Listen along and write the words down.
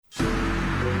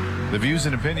The views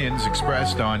and opinions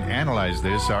expressed on Analyze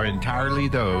This are entirely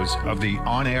those of the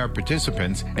on-air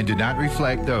participants and do not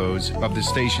reflect those of the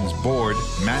station's board,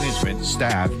 management,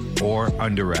 staff, or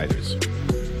underwriters.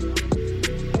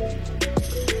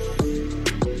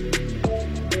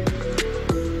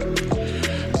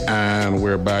 And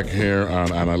we're back here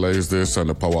on Analyze This on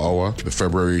the Power Hour. The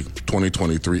February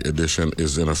 2023 edition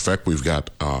is in effect. We've got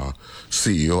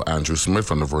CEO Andrew Smith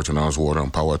from the Virgin Islands Water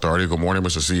and Power Authority. Good morning,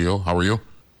 Mr. CEO. How are you?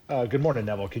 Good morning,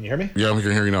 Neville. Can you hear me? Yeah, we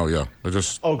can hear you now, yeah.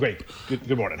 Oh, great.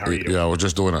 Good morning. How are you doing? Yeah, we're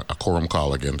just doing a quorum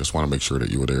call again. Just want to make sure that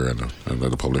you were there and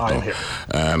let the public know. I'm here.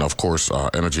 And, of course,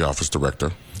 Energy Office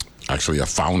Director, actually a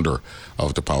founder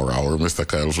of the Power Hour, Mr.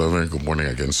 Kyle Fleming. Good morning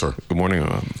again, sir. Good morning.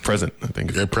 Present, I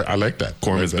think. Yeah, I like that.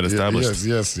 Quorum has been established.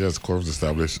 Yes, quorum's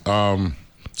established.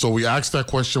 So we asked that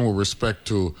question with respect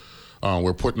to,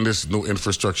 we're putting this new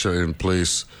infrastructure in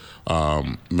place,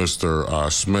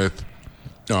 Mr. Smith,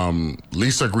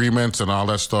 lease agreements and all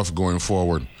that stuff going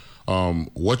forward.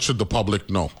 What should the public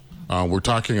know? We were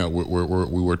talking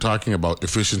about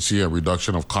efficiency and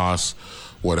reduction of costs,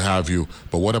 what have you.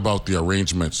 But what about the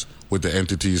arrangements with the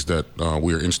entities that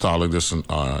we are installing this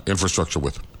infrastructure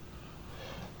with?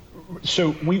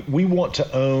 So we want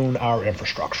to own our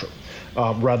infrastructure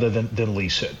rather than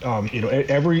lease it.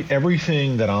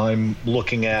 Everything that I'm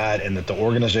looking at and that the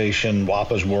organization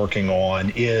WAPA is working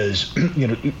on is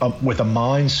with a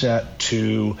mindset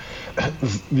to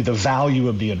the value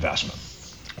of the investment.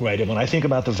 Right. And when I think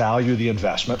about the value of the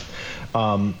investment,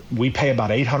 we pay about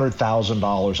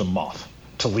 $800,000 a month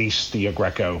to lease the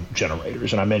Aggreko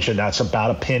generators. And I mentioned that's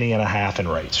about $0.015 in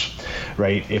rates,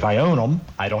 right? If I own them,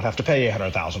 I don't have to pay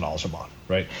 $800,000 a month,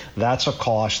 right? That's a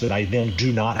cost that I then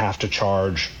do not have to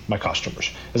charge my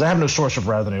customers, because I have no source of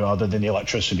revenue other than the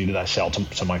electricity that I sell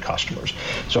to my customers.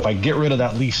 So if I get rid of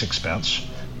that lease expense,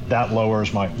 that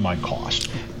lowers my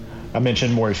cost. I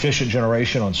mentioned more efficient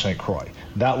generation on St. Croix.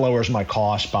 That lowers my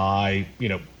cost by,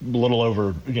 a little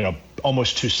over,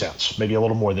 almost 2 cents, maybe a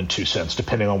little more than 2 cents,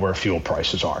 depending on where fuel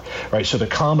prices are, right? So the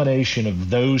combination of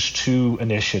those two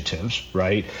initiatives,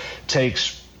 right,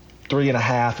 takes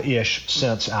 3.5-ish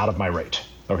cents out of my rate.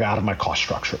 Okay, out of my cost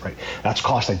structure, right? That's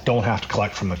cost I don't have to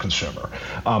collect from the consumer.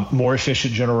 More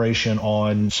efficient generation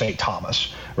on St.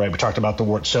 Thomas, right? We talked about the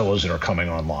Wartsillas that are coming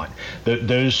online.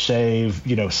 Those save,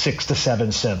 6 to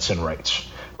 7 cents in rates,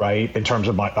 right? In terms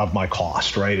of my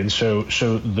cost, right? And so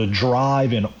the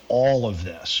drive in all of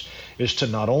this is to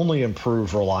not only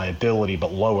improve reliability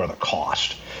but lower the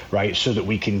cost, right? So that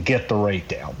we can get the rate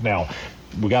down. Now,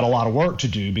 we got a lot of work to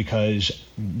do, because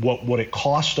what it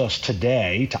cost us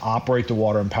today to operate the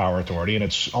Water and Power Authority, and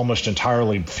it's almost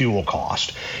entirely fuel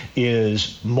cost,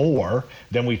 is more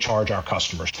than we charge our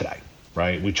customers today,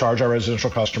 right? We charge our residential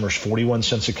customers 41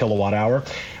 cents a kilowatt hour.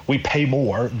 We pay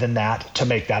more than that to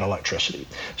make that electricity.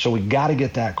 So we got to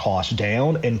get that cost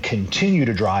down and continue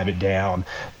to drive it down.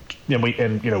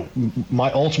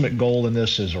 My ultimate goal in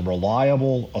this is a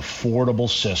reliable, affordable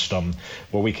system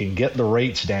where we can get the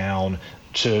rates down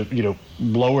to,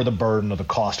 lower the burden of the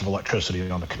cost of electricity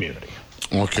on the community.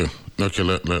 Okay.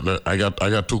 I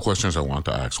got two questions I want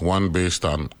to ask. One based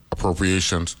on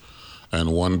appropriations,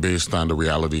 and one based on the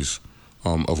realities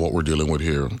of what we're dealing with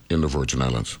here in the Virgin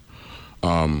Islands.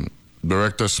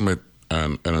 Director Smith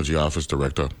and Energy Office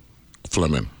Director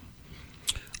Fleming.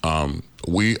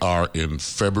 We are in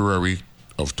February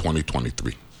of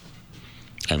 2023,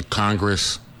 and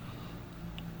Congress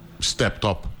stepped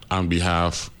up on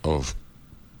behalf of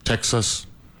Texas,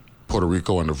 Puerto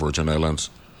Rico, and the Virgin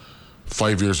Islands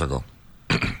 5 years ago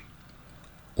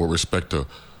with respect to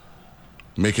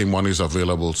making monies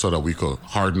available so that we could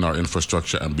harden our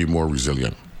infrastructure and be more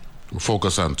resilient. We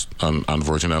focus on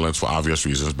Virgin Islands for obvious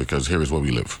reasons, because here is where we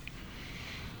live.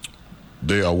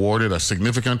 They awarded a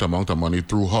significant amount of money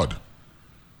through HUD,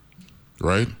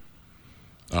 right?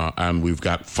 And we've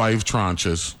got 5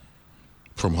 tranches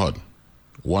from HUD.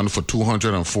 One for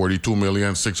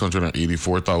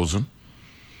 $242,684,000.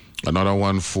 Another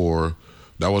one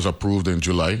that was approved in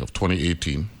July of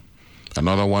 2018.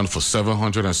 Another one for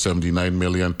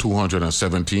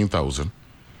 $779,217,000.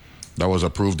 That was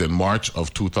approved in March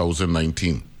of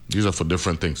 2019. These are for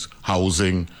different things,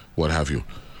 housing, what have you.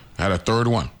 I had a third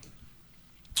one,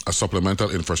 a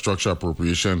supplemental infrastructure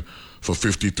appropriation for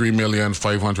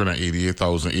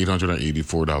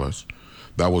 $53,588,884.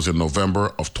 That was in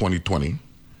November of 2020.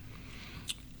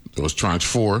 There was tranche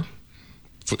 4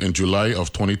 in July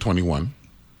of 2021,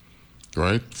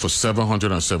 right, for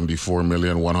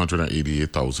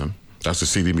 $774,188,000. That's the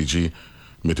CDBG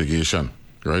mitigation,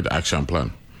 right, action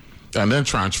plan. And then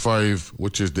tranche 5,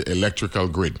 which is the electrical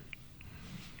grid.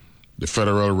 The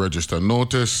Federal Register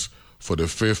notice for the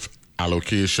 5th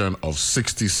allocation of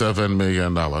 $67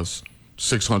 million,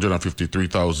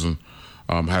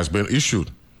 $653,000 has been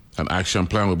issued. An action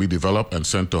plan will be developed and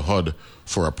sent to HUD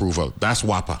for approval. That's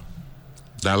WAPA.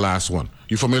 That last one.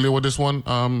 You familiar with this one,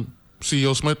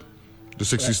 CEO Smith?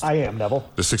 I am, Neville.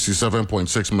 The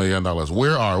 $67.6 million.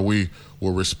 Where are we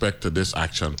with respect to this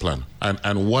action plan?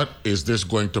 And what is this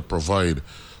going to provide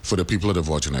for the people of the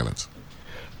Virgin Islands?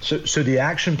 So the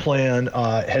action plan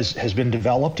has been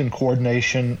developed in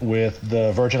coordination with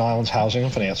the Virgin Islands Housing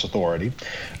and Finance Authority.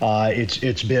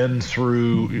 It's been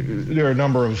through. There are a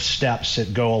number of steps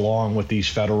that go along with these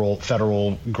federal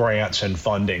grants and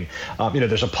funding.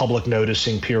 There's a public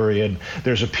noticing period.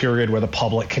 There's a period where the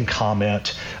public can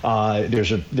comment.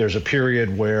 There's a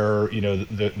period where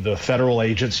the federal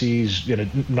agencies,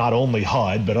 not only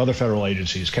HUD but other federal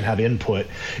agencies can have input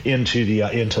into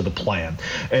the plan.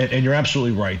 And you're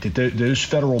absolutely right. That those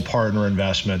federal partner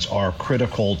investments are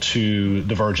critical to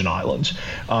the Virgin Islands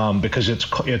because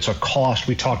it's a cost.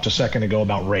 We talked a second ago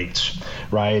about rates,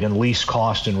 right, and lease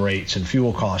cost and rates and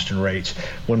fuel cost and rates.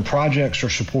 When projects are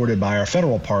supported by our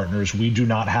federal partners, we do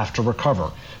not have to recover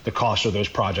the cost of those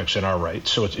projects in our rates.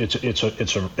 So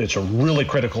it's a really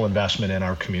critical investment in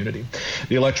our community.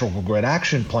 The Electrical Grid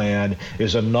Action Plan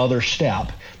is another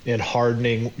step in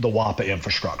hardening the WAPA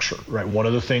infrastructure, right? One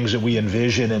of the things that we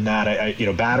envision in that,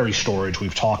 battery storage,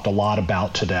 we've talked a lot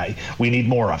about today. We need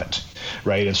more of it,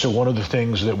 right? And so one of the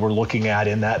things that we're looking at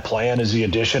in that plan is the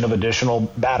addition of additional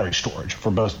battery storage for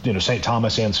both, St.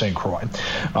 Thomas and St. Croix.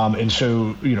 And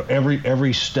so,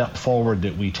 every step forward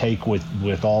that we take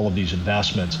with all of these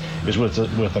investments is with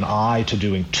an eye to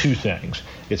doing two things.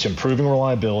 It's improving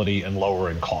reliability and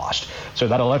lowering cost. So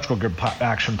that Electrical Grid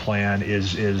Action Plan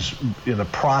is in the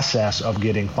process of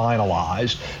getting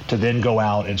finalized to then go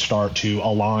out and start to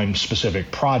align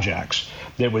specific projects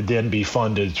that would then be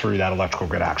funded through that Electrical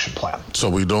Grid Action Plan. So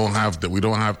we don't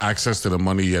have access to the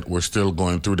money yet. We're still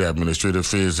going through the administrative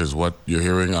phase, is what you're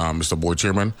hearing, Mr. Board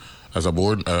Chairman. As the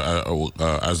board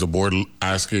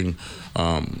asking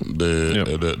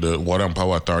the Water and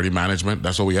Power Authority management.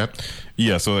 That's what we had.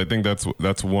 Yeah, so I think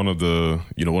that's one of the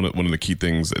one of the key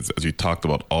things as you talked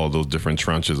about all those different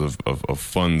tranches of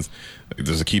funds.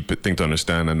 There's a key thing to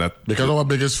understand, and that because our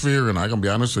biggest fear, and I can be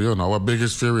honest with you, our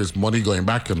biggest fear is money going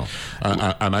back. And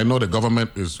I know the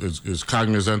government is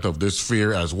cognizant of this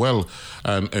fear as well.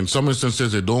 And in some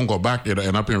instances, they don't go back; they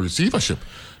end up in receivership.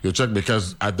 You check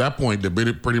because at that point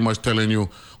they're pretty much telling you,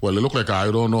 well, it look like I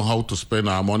don't know how to spend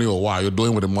our money or what you're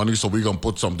doing with the money, so we're gonna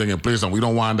put something in place, and we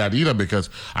don't want that either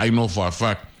because I know for a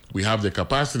fact we have the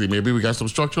capacity. Maybe we got some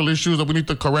structural issues that we need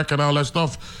to correct and all that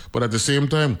stuff. But at the same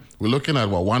time, we're looking at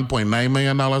 $1.9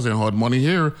 million in hard money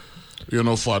here,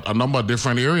 for a number of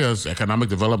different areas: economic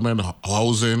development,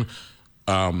 housing,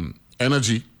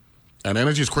 energy. And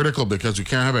energy is critical because you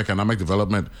can't have economic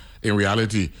development in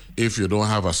reality if you don't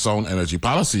have a sound energy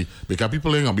policy, because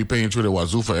people ain't going to be paying through the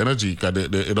wazoo for energy because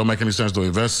it don't make any sense to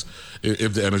invest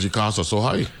if the energy costs are so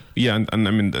high. Yeah, and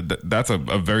I mean, that's a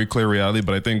very clear reality,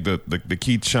 but I think that the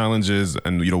key challenge is,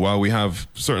 and while we have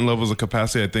certain levels of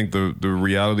capacity, I think the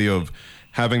reality of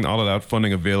having all of that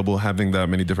funding available, having that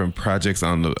many different projects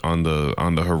on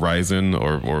the horizon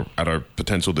or at our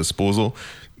potential disposal,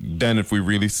 then if we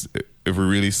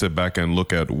really sit back and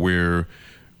look at where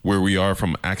we are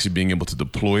from actually being able to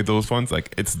deploy those funds,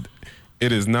 like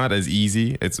it is not as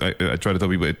easy. I try to tell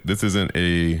people this isn't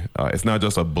it's not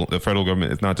just the federal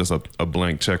government. It's not just a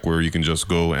blank check where you can just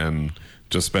go and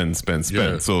just spend.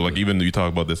 Yeah. So like even you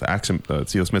talk about this action,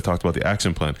 CEO Smith talked about the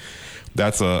action plan.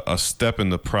 That's a step in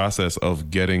the process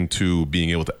of getting to being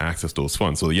able to access those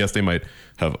funds. So yes, they might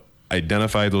have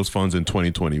identified those funds in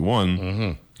 2021.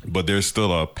 Mm-hmm. But there's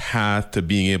still a path to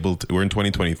being able to. We're in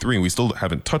 2023, and we still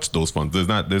haven't touched those funds.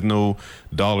 There's no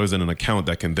dollars in an account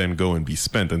that can then go and be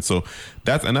spent. And so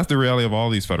that's the reality of all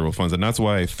these federal funds. And that's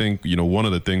why I think one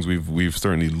of the things we've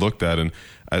certainly looked at, and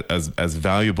as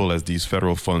valuable as these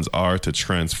federal funds are to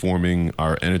transforming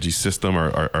our energy system,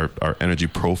 our energy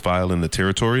profile in the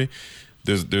territory,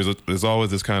 there's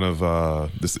always this kind of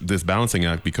this balancing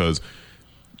act, because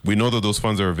we know that those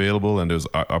funds are available and there's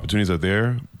opportunities are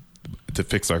there to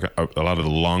fix a lot of the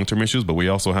long-term issues, but we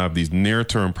also have these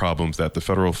near-term problems that the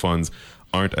federal funds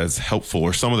aren't as helpful,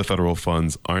 or some of the federal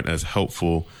funds aren't as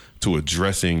helpful to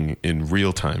addressing in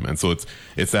real time. And so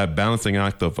it's that balancing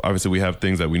act of, obviously we have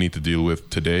things that we need to deal with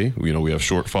today. We have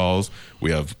shortfalls,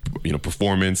 we have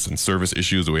performance and service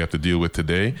issues that we have to deal with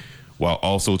today, while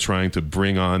also trying to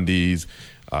bring on these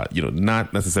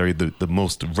not necessarily the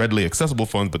most readily accessible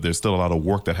funds, but there's still a lot of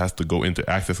work that has to go into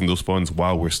accessing those funds,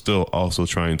 while we're still also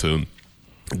trying to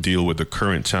deal with the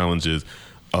current challenges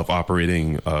of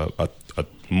operating a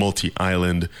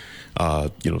multi-island,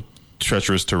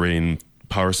 treacherous terrain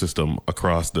power system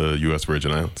across the U.S.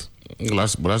 Virgin Islands.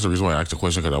 That's the reason why I asked the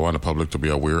question, because I want the public to be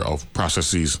aware of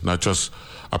processes, not just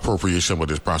appropriation, but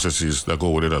there's processes that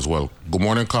go with it as well. Good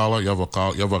morning, caller. You have a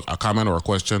comment or a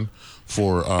question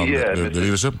for the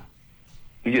leadership?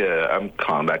 Yeah, I'm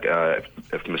calling back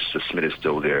if Mr. Smith is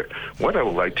still there. What I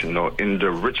would like to know, in the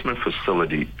Richmond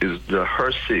facility, is the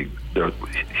HRSG, the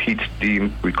heat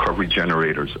steam recovery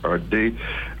generators, are they,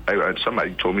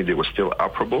 somebody told me they were still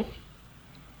operable?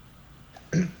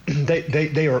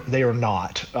 They are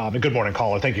not. Good morning,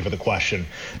 caller. Thank you for the question.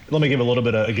 Let me give a little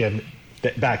bit of, again,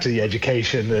 back to the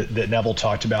education that Neville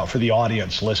talked about for the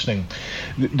audience listening.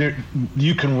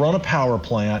 You can run a power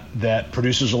plant that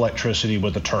produces electricity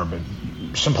with a turbine.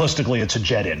 Simplistically, it's a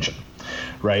jet engine,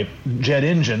 right? Jet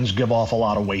engines give off a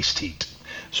lot of waste heat.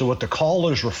 So what the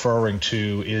caller is referring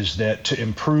to is that to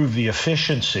improve the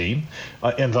efficiency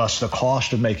and thus the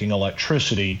cost of making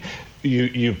electricity,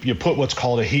 you put what's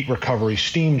called a heat recovery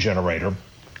steam generator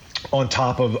on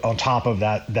top of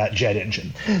that jet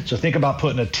engine. So think about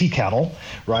putting a tea kettle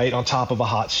right on top of a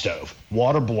hot stove.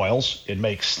 Water boils, it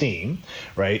makes steam,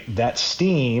 right? That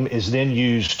steam is then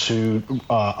used to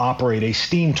operate a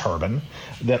steam turbine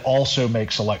that also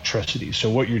makes electricity.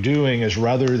 So what you're doing is,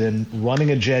 rather than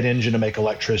running a jet engine to make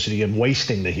electricity and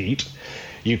wasting the heat,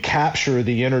 you capture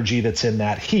the energy that's in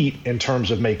that heat in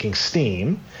terms of making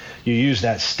steam. You use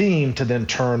that steam to then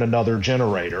turn another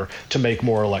generator to make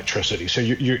more electricity. So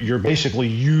you're basically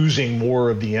using more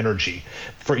of the energy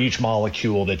for each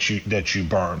molecule that you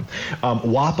burn.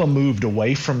 WAPA moved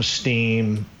away from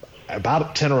steam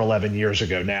about 10 or 11 years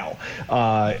ago now.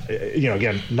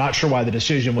 Again, not sure why the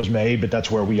decision was made, but that's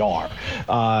where we are.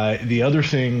 The other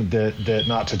thing that,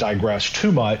 not to digress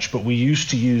too much, but we used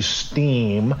to use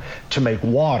steam to make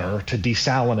water, to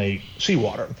desalinate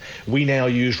seawater. We now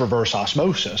use reverse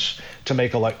osmosis to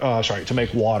make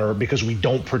water, because we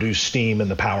don't produce steam in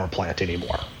the power plant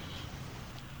anymore.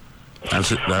 That's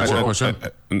the question.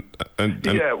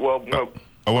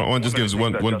 I want to just give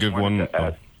one.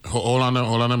 Hold on,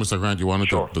 Mr. Grant. You wanted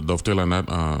to dovetail on that,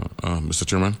 Mr.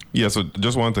 Chairman? Yeah, so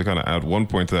just wanted to kind of add one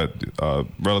point to that,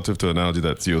 relative to the analogy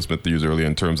that CEO Smith used earlier,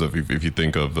 in terms of if you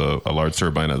think of a large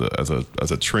turbine as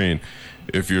a train.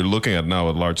 If you're looking at now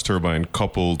a large turbine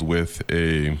coupled with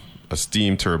a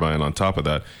steam turbine on top of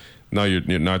that, now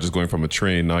you're not just going from a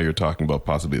train. Now you're talking about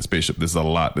possibly a spaceship. This is a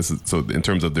lot. So in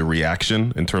terms of the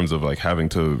reaction, in terms of when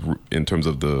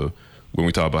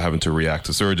we talk about having to react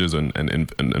to surges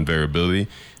and variability,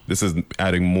 this is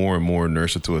adding more and more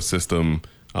inertia to a system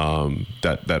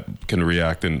that can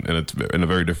react in a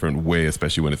very different way,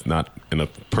 especially when it's not in a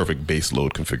perfect base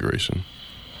load configuration.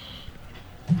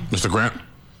 Mr. Grant?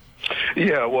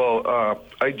 Yeah, well,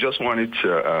 I just wanted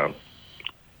to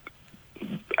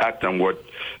act on what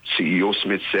CEO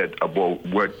Smith said about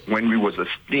when we was a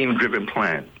steam-driven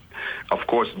plant. Of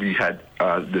course, we had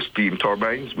the steam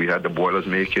turbines. We had the boilers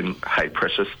making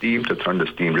high-pressure steam to turn the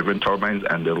steam-driven turbines,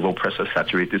 and the low-pressure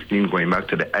saturated steam going back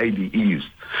to the IDEs,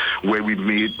 where we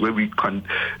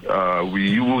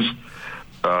used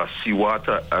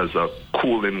seawater as a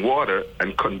cooling water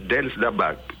and condensed that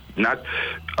back, not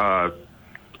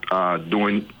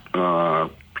doing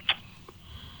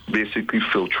basically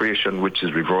filtration, which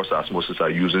is reverse osmosis, are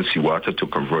using seawater to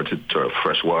convert it to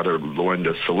fresh water, lowering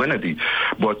the salinity,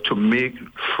 but to make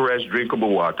fresh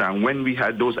drinkable water. And when we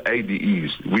had those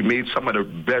IDEs, we made some of the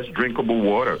best drinkable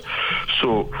water.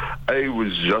 So I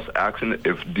was just asking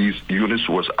if these units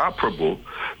was operable,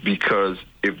 because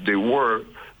if they were,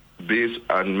 based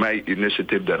on my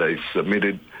initiative that I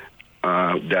submitted,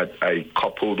 that I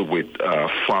coupled with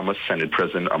former Senate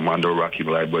President Armando Rocky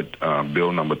Liebert,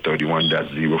 Bill number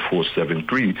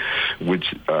 31-0473,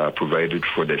 which provided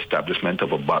for the establishment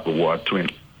of a bottled water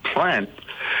plant,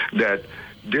 that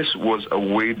this was a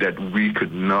way that we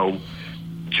could now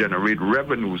generate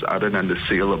revenues other than the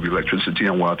sale of electricity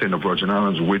and water in the Virgin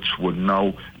Islands, which would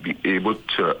now be able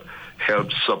to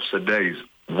help subsidize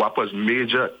WAPA's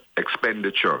major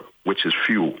expenditure, which is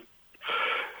fuel.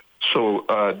 So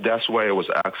that's why I was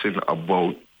asking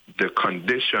about the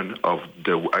condition of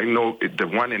I know the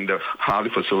one in the Harley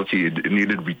facility, it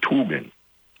needed retubing.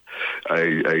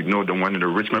 I know the one in the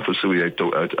Richmond facility, I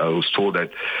was told that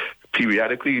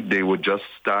periodically they would just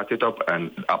start it up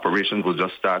and operations will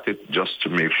just start it just to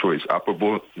make sure it's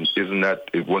operable.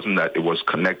 It wasn't that it was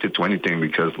connected to anything,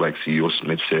 because like CEO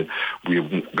Smith said,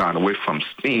 we've gone away from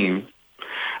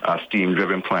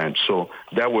steam-driven plants. So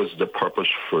that was the purpose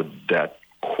for that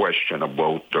question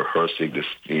about the HRSG, the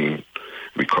steam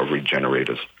recovery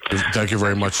generators. Thank you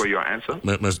very much for your answer,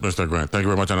 Mr. Grant. Thank you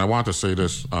very much. And I want to say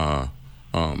this: I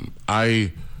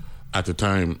at the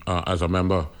time, as a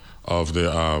member of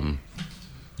the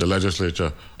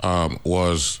legislature,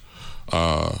 was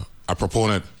a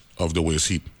proponent of the waste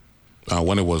heat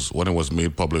when it was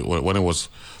made public, when it was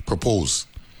proposed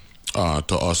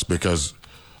to us, because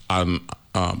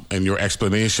in your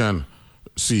explanation,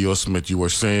 CEO Smith, you were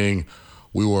saying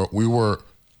we were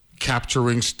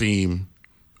capturing steam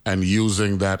and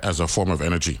using that as a form of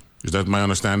energy. Is that my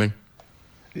understanding?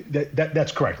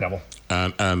 That's correct, Neville.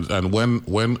 And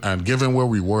when given where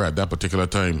we were at that particular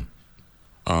time,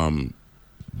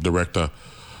 Director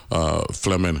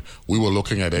Fleming, we were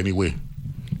looking at any way,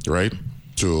 right,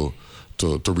 to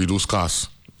reduce costs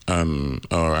and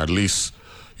or at least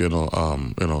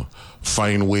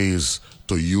find ways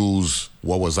to use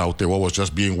what was out there, what was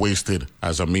just being wasted,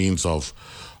 as a means of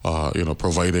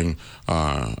providing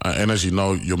energy.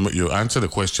 Now you answer the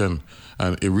question,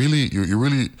 and you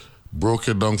really broke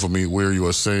it down for me, where you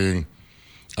were saying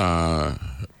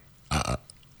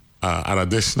an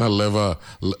additional level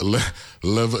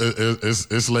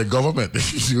is like government.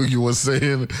 You were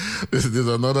saying there's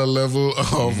another level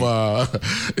of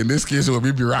in this case it would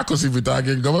be bureaucracy if we're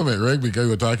talking government, right? Because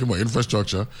we're talking about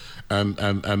infrastructure, and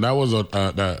that was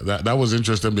that was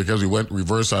interesting, because we went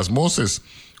reverse osmosis.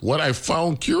 What I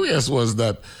found curious was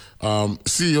that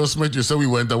CEO Smith, you said we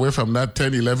went away from that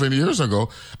 10, 11 years ago,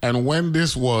 and when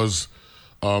this was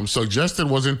suggested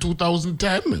was in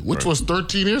 2010, which was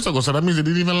 13 years ago. So that means it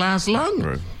didn't even last long.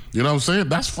 Right. You know what I'm saying?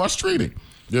 That's frustrating,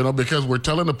 because we're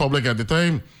telling the public at the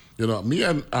time, me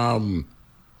and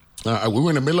we were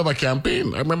in the middle of a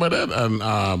campaign. I remember that.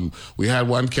 And we had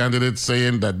one candidate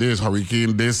saying that there's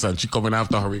hurricane this, and she coming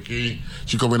after hurricane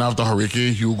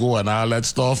Hugo and all that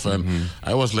stuff. And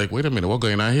I was like, wait a minute, what's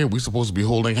going on here? We're supposed to be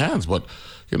holding hands. But,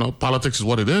 politics is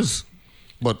what it is.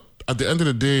 But at the end of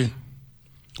the day,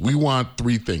 we want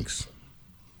three things.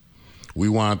 We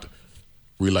want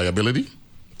reliability,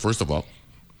 first of all.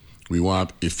 We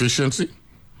want efficiency,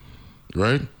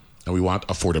 right? And we want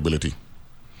affordability.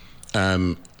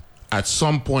 And at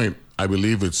some point, I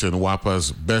believe it's in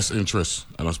WAPA's best interest.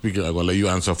 And I'm going to let you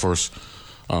answer first,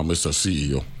 Mr.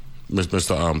 CEO,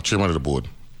 Mr. Chairman of the board.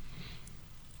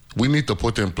 We need to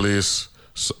put in place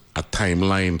a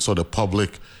timeline so the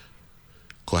public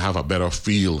could have a better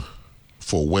feel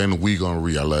for when we're going to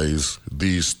realize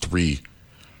these three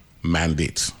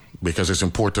mandates, because it's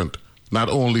important not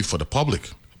only for the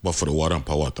public, but for the Water and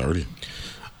Power Authority.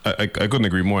 I couldn't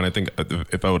agree more, and I think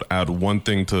if I would add one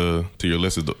thing to your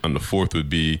list, and the fourth would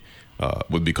be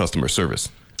customer service.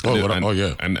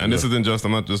 And this isn't just,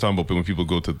 I'm not just talking about when people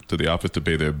go to the office to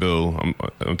pay their bill.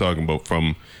 I'm talking about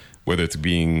from whether it's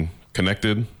being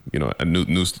connected,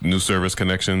 new service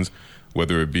connections,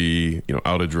 whether it be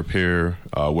outage repair,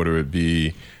 whether it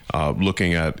be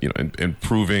looking at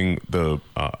improving the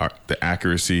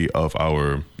accuracy of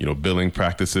our billing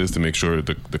practices to make sure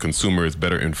the consumer is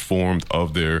better informed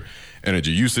of their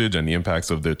energy usage and the impacts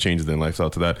of their changes in lifestyle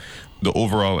to that. The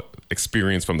overall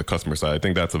experience from the customer side, I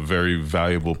think that's a very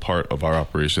valuable part of our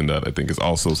operation that I think is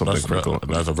also something critical.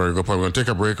 That's a very good point. We're going to take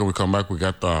a break, and we come back. We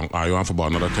got you on for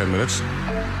about another 10 minutes.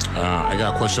 I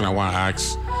got a question I want to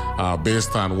ask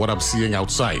based on what I'm seeing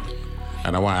outside.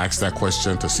 And I want to ask that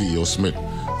question to CEO Smith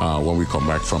when we come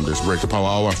back from this break. The Power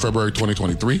Hour, February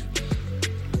 2023.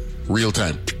 Real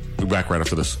time. We'll be back right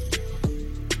after this.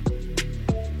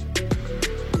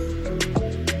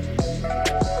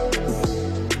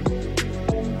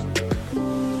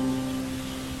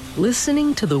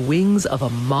 Listening to the wings of a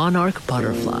monarch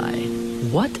butterfly.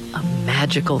 What a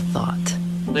magical thought.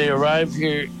 They arrive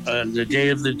here on the Day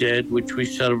of the Dead, which we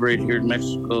celebrate here in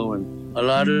Mexico, and a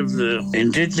lot of the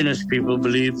indigenous people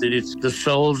believe that it's the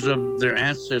souls of their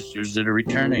ancestors that are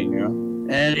returning,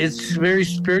 and it's very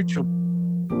spiritual.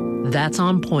 That's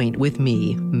On Point with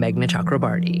me, Meghna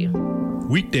Chakrabarti.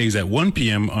 Weekdays at 1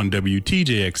 p.m. on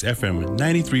WTJX FM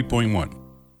 93.1.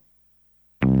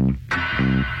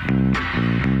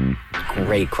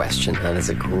 Great question. That is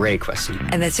a great question.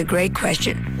 And that's a great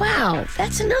question. Wow,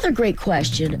 that's another great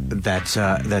question. That's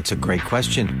a great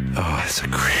question. Oh, that's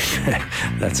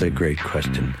a great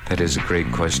question. That is a great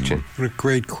question. What a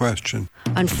great question.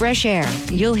 On Fresh Air,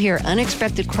 you'll hear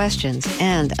unexpected questions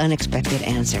and unexpected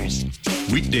answers.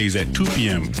 Weekdays at 2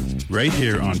 p.m. right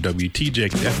here on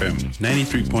WTJX FM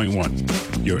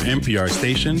 93.1, your NPR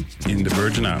station in the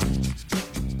Virgin Islands.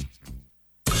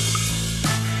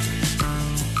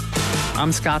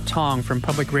 I'm Scott Tong from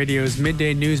Public Radio's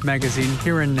Midday News Magazine,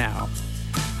 Here and Now.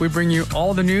 We bring you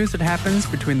all the news that happens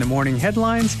between the morning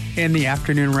headlines and the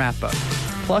afternoon wrap-up,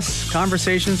 plus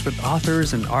conversations with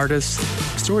authors and artists,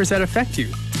 stories that affect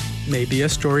you, maybe a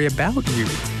story about you.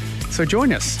 So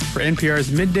join us for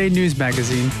NPR's Midday News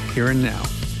Magazine, Here and Now.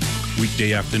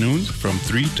 weekday afternoons from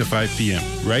 3 to 5 p.m.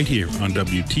 right here on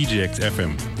WTJX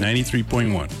FM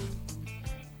 93.1.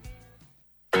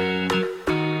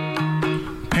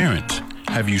 Parents,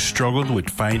 have you struggled with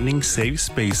finding safe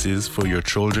spaces for your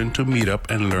children to meet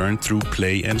up and learn through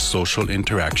play and social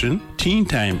interaction? Teen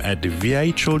Time at the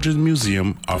VI Children's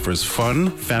Museum offers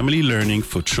fun family learning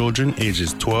for children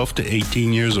ages 12 to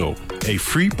 18 years old. A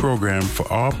free program for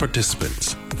all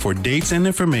participants. For dates and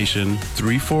information,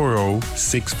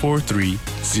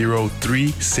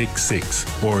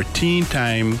 340-643-0366 or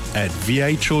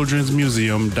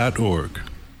teentime@vichildrensmuseum.org.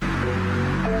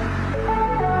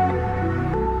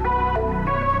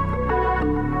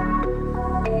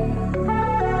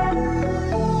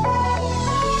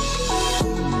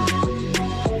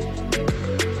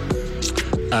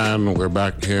 And we're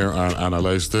back here on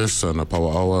Analyze This on the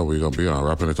Power Hour. We're going to be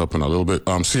wrapping it up in a little bit.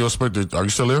 CEO Smith, are you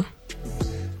still here?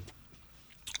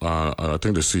 I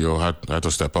think the CEO had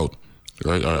to step out.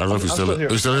 Right? I don't know if he's still here.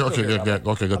 You're still here? Okay, good.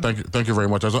 Okay, good. Thank you very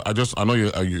much. I know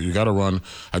you got to run.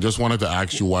 I just wanted to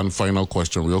ask you one final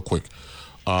question real quick.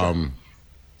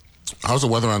 How's the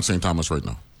weather on St. Thomas right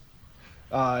now?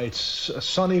 It's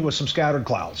sunny with some scattered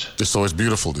clouds. So it's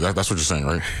beautiful. That's what you're saying,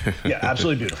 right? Yeah,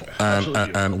 absolutely beautiful. And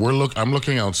I'm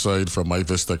looking outside from my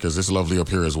vista because it's lovely up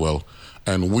here as well.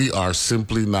 And we are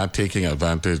simply not taking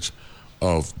advantage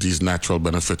of these natural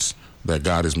benefits that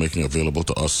God is making available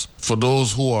to us. For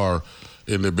those who are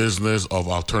in the business of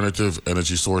alternative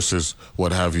energy sources,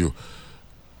 what have you,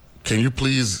 can you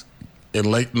please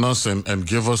enlighten us and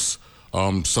give us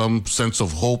some sense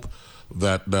of hope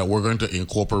that we're going to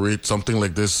incorporate something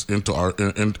like this into our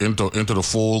into the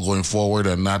fold going forward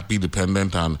and not be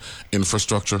dependent on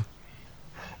infrastructure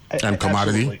and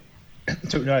commodity?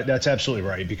 So, no, that's absolutely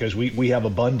right, because we have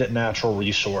abundant natural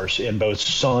resource in both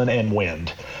sun and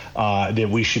wind that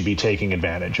we should be taking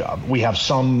advantage of. We have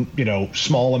some,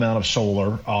 small amount of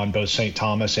solar on both St.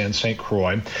 Thomas and St.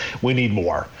 Croix. We need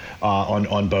more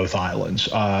on both islands.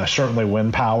 Certainly,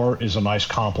 wind power is a nice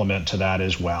complement to that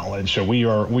as well. And so we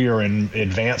are in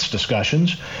advanced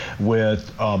discussions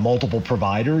with multiple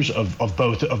providers of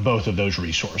both of those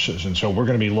resources. And so we're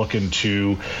going to be looking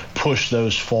to push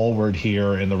those forward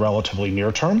here in the relatively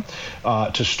near term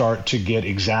to start to get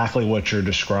exactly what you're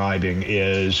describing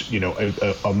is,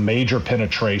 a major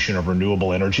penetration of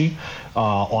renewable energy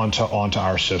onto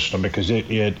our system, because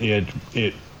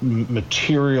it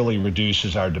materially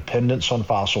reduces our dependence on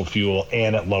fossil fuel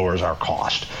and it lowers our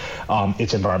cost.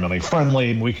 It's environmentally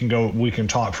friendly. We can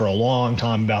talk for a long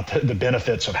time about the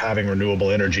benefits of having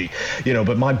renewable energy,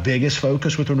 but my biggest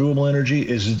focus with renewable energy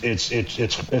is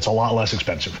it's a lot less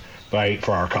expensive, right,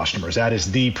 for our customers. That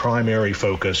is the primary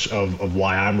focus of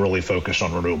why I'm really focused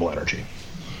on renewable energy.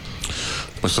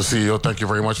 Mr. CEO, thank you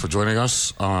very much for joining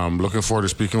us. Looking forward to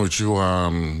speaking with you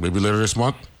maybe later this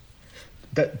month.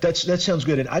 That sounds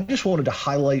good. And I just wanted to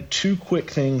highlight two quick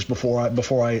things before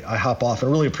I hop off. I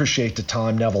really appreciate the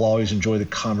time, Neville. Always enjoy the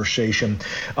conversation.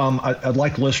 I'd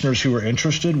like listeners who are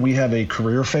interested. We have a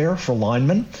career fair for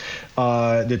linemen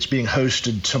that's being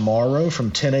hosted tomorrow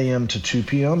from 10 a.m. to 2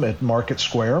 p.m. at Market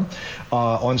Square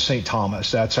on St.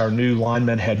 Thomas. That's our new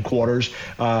lineman headquarters.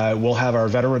 We'll have our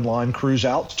veteran line crews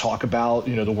out to talk about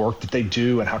the work that they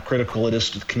do and how critical it is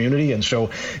to the community. And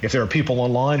so if there are people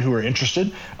online who are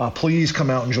interested, please come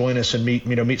out and join us and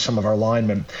meet some of our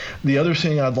linemen. The other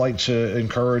thing I'd like to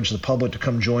encourage the public to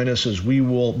come join us is we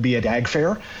will be at Ag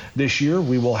Fair this year.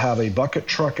 We will have a bucket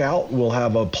truck out. We'll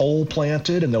have a pole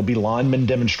planted, and there'll be lineman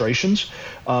demonstrations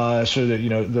so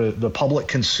that the public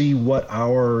can see what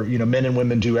our men and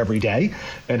women do every day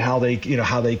and how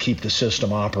they keep the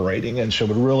system operating. And so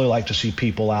we'd really like to see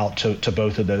people out to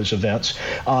both of those events.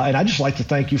 And I'd just like to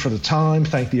thank you for the time,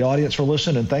 thank the audience for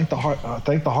listening, and thank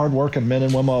the hardworking men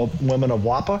and women of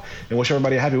WAPA, and wish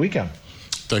everybody a happy weekend.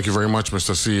 Thank you very much,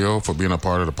 Mr. CEO, for being a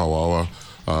part of the Power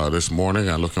Hour this morning,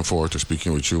 and looking forward to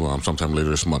speaking with you sometime later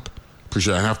this month.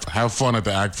 Appreciate it. Have fun at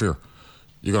the Ag Fair.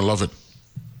 You're going to love it.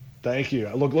 Thank you.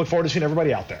 I look forward to seeing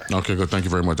everybody out there. Okay, good. Thank you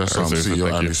very much. That's CEO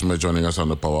Andy Smith joining us on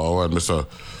the Power Hour, and Mr.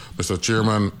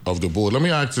 Chairman of the board. Let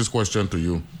me ask this question to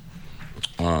you.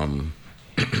 When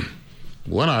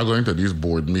I go into these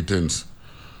board meetings,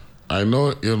 I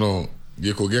know,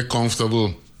 you could get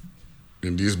comfortable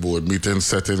in these board meeting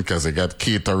setting because they got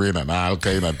catering and all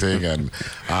kind of thing and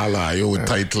all your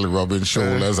title rubbing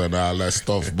shoulders and all that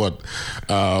stuff. But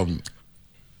are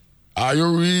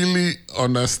you really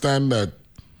understand that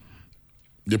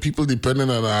the people depending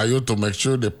on you to make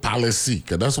sure the policy,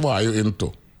 because that's what you're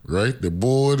into, right? The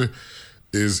board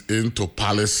is into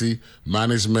policy,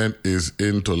 management is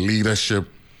into leadership,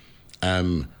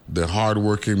 and the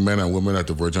hardworking men and women at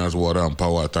the Virgin Islands Water and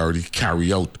Power Authority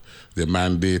carry out they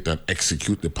mandate and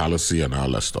execute the policy and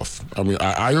all that stuff. I mean,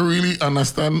 I really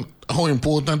understand how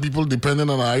important people depending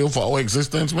on IO for our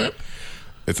existence, man.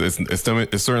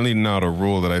 It's certainly not a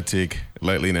role that I take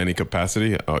lightly in any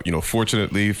capacity.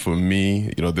 Fortunately for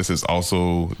me,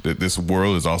 this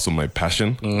world is also my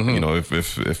passion.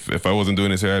 Mm-hmm. If I wasn't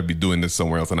doing this here, I'd be doing this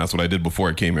somewhere else, and that's what I did before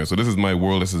I came here. So this is my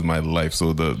world, this is my life.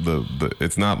 So the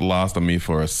it's not lost on me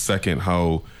for a second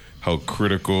how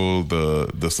critical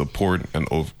the support and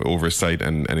oversight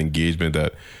and engagement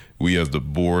that we as the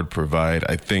board provide.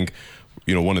 I think,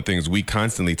 one of the things we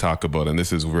constantly talk about, and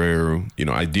this is where,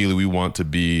 ideally we want to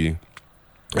be,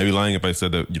 I'd be lying if I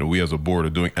said that, we as a board are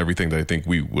doing everything that I think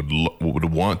we would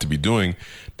want to be doing.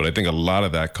 But I think a lot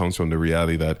of that comes from the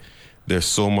reality that there's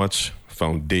so much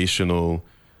foundational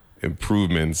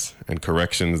improvements and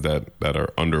corrections that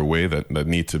are underway that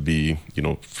need to be,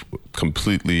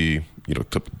 completely,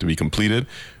 to be completed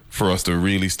for us to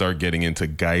really start getting into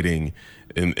guiding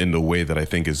in the way that I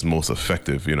think is most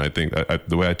effective. I think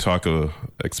the way I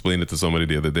explained it to somebody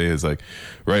the other day is like,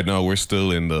 right now we're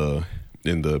still in the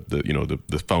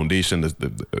foundation,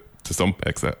 to some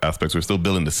aspects, we're still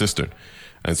building the cistern.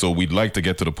 And so we'd like to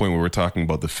get to the point where we're talking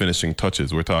about the finishing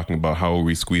touches. We're talking about how are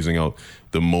we squeezing out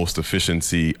the most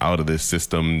efficiency out of this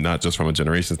system, not just from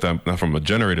not from a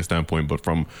generator standpoint, but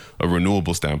from a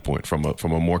renewable standpoint, from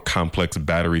a more complex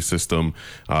battery system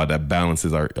that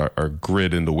balances our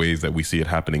grid in the ways that we see it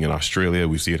happening in Australia,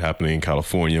 we see it happening in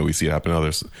California, we see it happening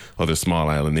in other small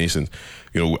island nations.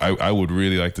 I would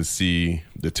really like to see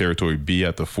the territory be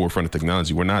at the forefront of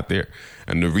technology. We're not there.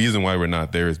 And the reason why we're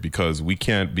not there is because we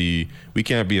can't be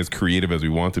as creative as we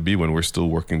want to be when we're still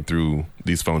working through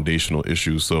these foundational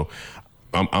issues. So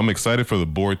I'm excited for the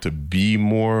board to be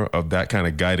more of that kind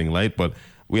of guiding light, but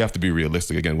we have to be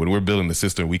realistic. Again, when we're building the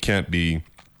system, we can't be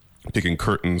picking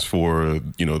curtains for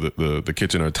the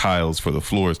kitchen or tiles for the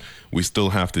floors. We still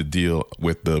have to deal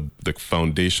with the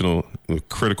foundational,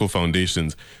 critical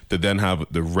foundations to then have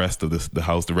the rest of the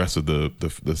house, the rest of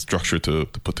the structure to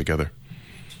put together.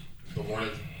 Good morning.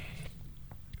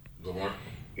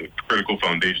 The critical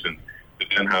foundation to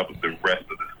then have the rest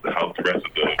of the house, the rest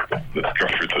of the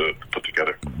structure to put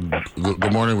together.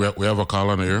 Good morning. We have a call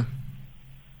on the air.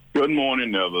 Good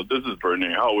morning, Neville. This is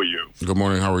Bernie. How are you? Good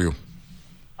morning. How are you?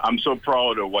 I'm so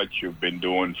proud of what you've been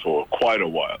doing for quite a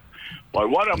while. But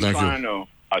what I'm trying to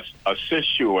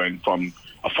assist you in from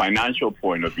a financial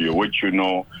point of view, which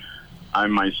I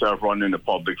myself running the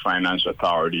Public Finance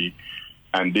Authority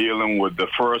and dealing with the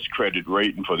first credit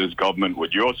rating for this government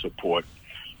with your support,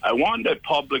 I want the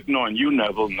public know, and you,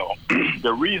 Neville, know,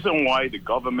 the reason why the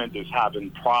government is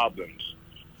having problems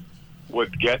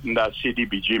with getting that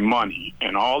CDBG money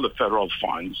and all the federal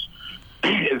funds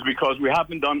is because we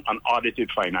haven't done unaudited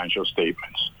financial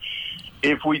statements.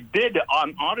 If we did the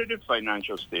unaudited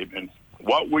financial statement,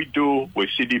 what we do with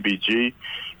CDBG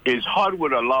is HUD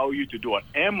would allow you to do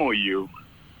an MOU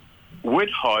with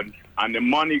HUD, and the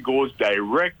money goes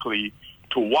directly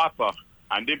to WAPA,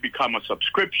 and they become a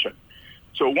subscription.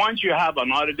 So once you have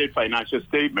an audited financial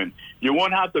statement, you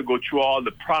won't have to go through all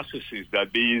the processes that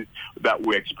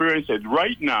we experience.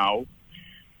 Right now,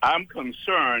 I'm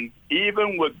concerned,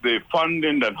 even with the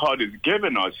funding that HUD is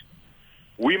giving us,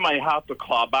 we might have to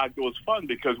claw back those funds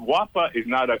because WAPA is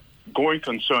not a going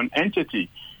concern entity.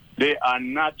 They are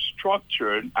not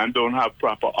structured and don't have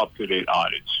proper up-to-date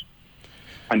audits.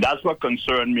 And that's what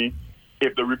concerned me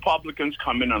if the Republicans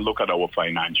come in and look at our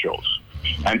financials.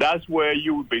 And that's where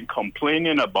you've been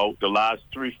complaining about the last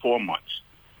 3-4 months.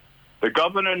 The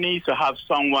governor needs to have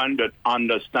someone that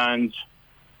understands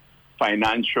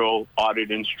financial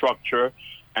auditing structure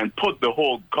and put the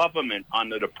whole government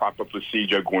under the proper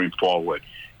procedure going forward.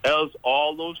 Else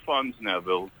all those funds,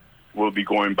 Neville, will be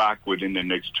going back within the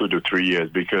next 2 to 3 years,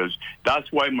 because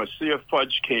that's why Marcia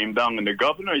Fudge came down, and the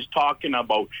governor is talking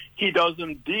about he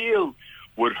doesn't deal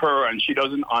with her and she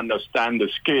doesn't understand the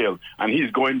scale, and he's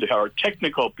going to her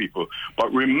technical people.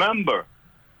 But remember,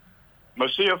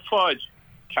 Marcia Fudge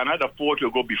cannot afford to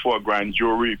go before a grand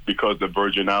jury because the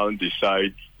Virgin Islands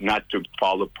decide not to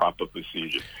follow proper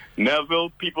procedure. Neville,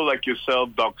 people like yourself,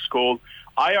 Doc Skoll,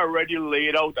 I already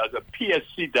laid out as a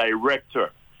PSC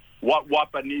director what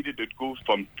WAPA needed to do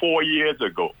from 4 years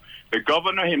ago. The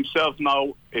governor himself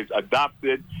now has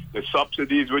adopted the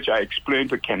subsidies, which I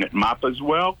explained to Kenneth Mapp as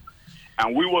well,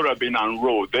 and we would have been on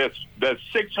road. There's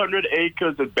 600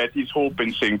 acres at Betty's Hope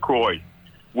in St. Croix.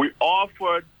 We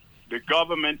offered the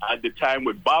government at the time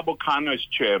with Bob O'Connor as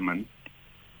chairman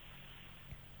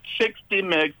 60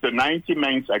 megs to 90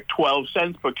 megs at 12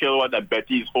 cents per kilowatt at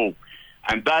Betty's Hope.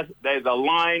 And there's a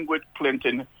line with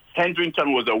Clinton.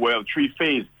 Hendrington was aware of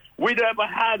 3-phase. We never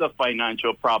had a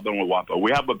financial problem with WAPA.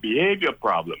 We have a behavior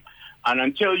problem. And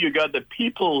until you got the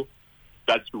people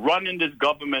that's running this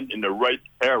government in the right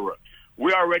era,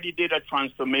 we already did a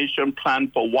transformation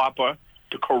plan for WAPA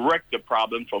to correct the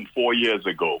problem from 4 years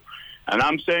ago. And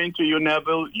I'm saying to you,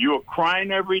 Neville, you're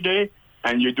crying every day,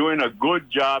 and you're doing a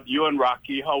good job, you and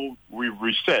Rocky, how we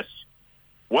recess.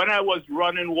 When I was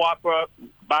running WAPA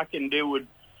back in the day with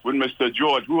Mr.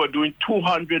 George, we were doing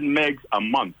 200 megs a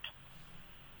month.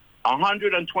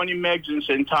 120 megs in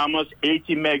St. Thomas,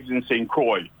 80 megs in St.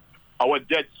 Croix. Our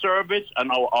debt service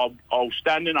and our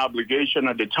outstanding obligation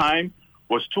at the time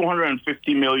was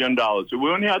 $250 million. So we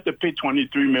only had to pay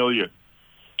 $23 million.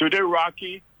 Today,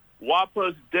 Rocky,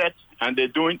 WAPA's debt, and they're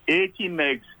doing 80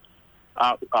 megs,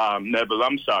 Neville,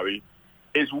 I'm sorry,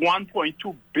 is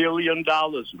 $1.2 billion,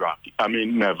 Rocky.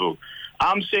 Neville.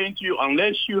 I'm saying to you,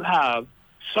 unless you have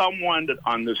someone that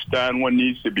understands what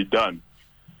needs to be done,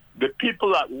 the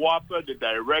people at WAPA, the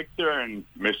director and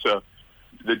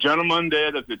the gentleman there,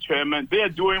 that's the chairman, they're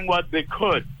doing what they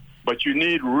could, but you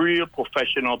need real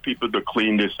professional people to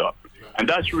clean this up. And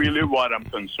that's really what I'm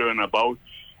concerned about.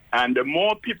 And the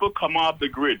more people come off the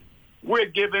grid, we're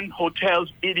giving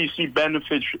hotels EDC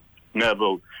benefits,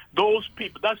 Neville. Those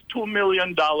people, that's $2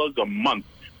 million a month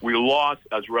we lost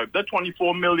as rev. That's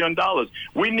 $24 million.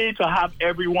 We need to have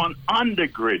everyone on the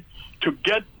grid to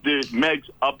get the megs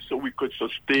up so we could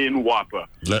sustain WAPA.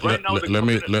 Let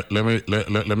me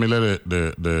let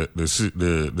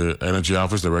the energy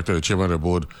office director, the chairman of the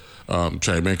board,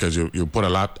 chime in, because you put a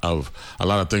lot of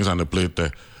things on the plate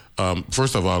there.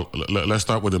 First of all, let's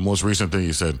start with the most recent thing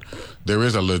you said. There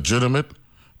is a legitimate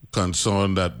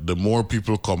concern that the more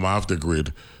people come off the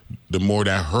grid, the more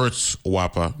that hurts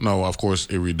WAPA. Now, of course,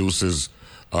 it reduces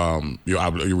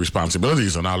your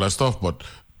responsibilities and all that stuff, but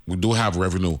we do have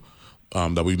revenue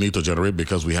that we need to generate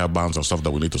because we have bonds and stuff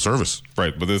that we need to service.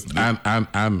 Right, but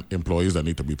and employees that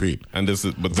need to be paid. And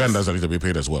vendors that need to be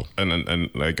paid as well. And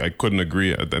like, I couldn't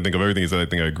agree. I think of everything you said, I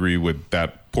think I agree with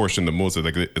that portion the most.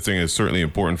 Like, I think it's certainly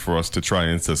important for us to try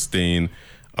and sustain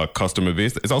a customer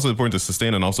base. It's also important to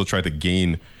sustain and also try to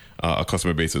gain a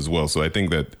customer base as well. So I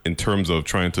think that in terms of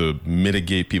trying to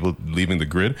mitigate people leaving the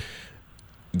grid,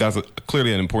 that's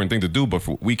clearly an important thing to do, but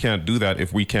we can't do that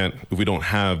if we don't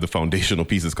have the foundational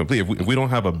pieces complete. If we don't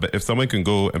have if someone can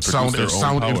go and produce their own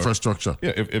sound power, infrastructure.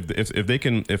 Yeah, if they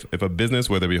can, if a business,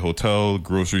 whether it be a hotel,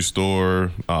 grocery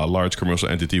store, large commercial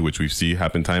entity, which we see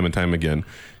happen time and time again,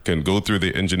 can go through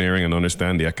the engineering and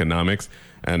understand the economics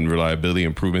and reliability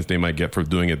improvements they might get for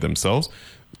doing it themselves,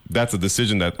 that's a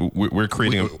decision that we're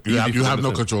creating. You have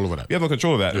no control over that. We have no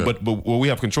control of that. Yeah. But what we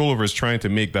have control over is trying to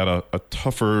make that a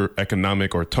tougher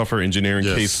economic or tougher engineering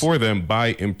case for them by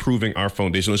improving our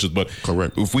foundational issues. But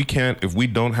correct. If we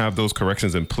don't have those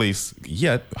corrections in place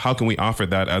yet, how can we offer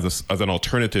that as an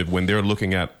alternative when they're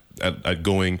looking at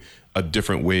going a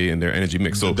different way in their energy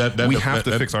mix? So we have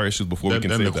to fix our issues before we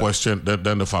can say that.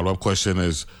 Then the follow-up question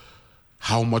is,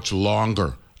 how much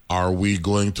longer are we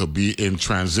going to be in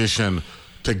transition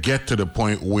to get to the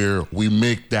point where we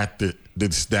make that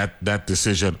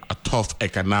decision a tough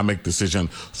economic decision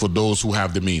for those who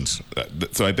have the means?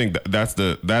 So I think that's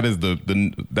the elephant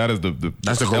in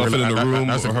the room.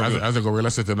 That's the gorilla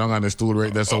sitting down on the stool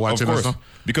right there, so watching us.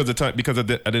 Because at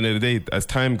the end of the day, as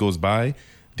time goes by,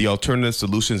 the alternative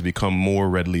solutions become more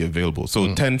readily available.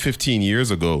 So 10, 15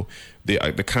 years ago,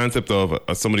 the concept of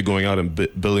somebody going out and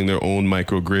building their own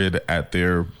microgrid at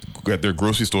their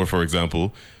grocery store, for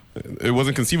example, it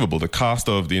wasn't conceivable. The cost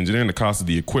of the engineering, the cost of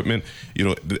the equipment,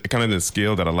 kind of the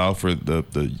scale that allowed for the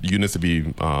units to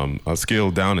be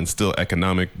scaled down and still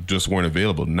economic just weren't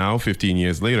available. Now, 15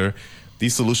 years later,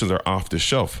 these solutions are off the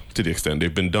shelf to the extent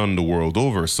they've been done the world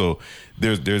over. So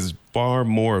there's far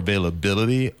more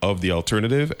availability of the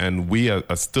alternative, and we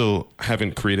still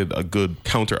haven't created a good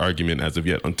counter argument as of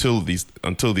yet until these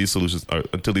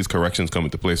corrections come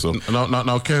into place. So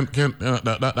now, Ken,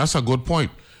 that's a good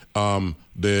point.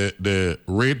 The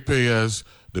ratepayers,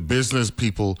 the business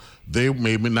people, they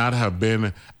maybe not have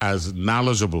been as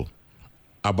knowledgeable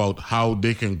about how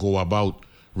they can go about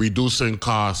reducing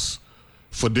costs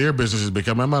for their businesses.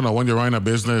 Because remember, when you're running a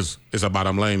business, it's a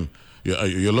bottom line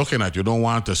you're looking at. You don't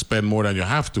want to spend more than you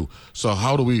have to. So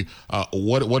how do we,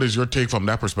 what is your take from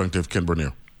that perspective, Ken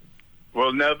Bernier?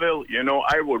 Well, Neville,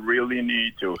 I would really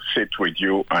need to sit with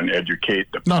you and educate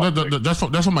the public. No,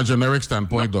 that's from a generic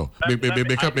standpoint, though,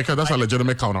 because that's a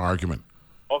legitimate counter argument.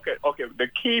 Okay. The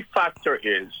key factor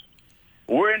is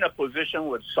we're in a position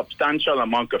with substantial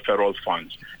amount of federal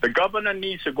funds. The governor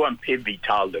needs to go and pay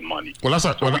Vital the money. Well,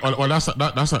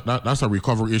 that's a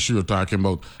recovery issue you're talking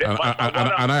about,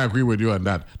 and I agree with you on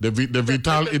that. The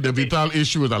Vital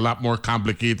issue is a lot more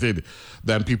complicated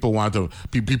than people want to.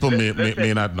 People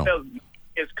may not know.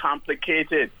 It's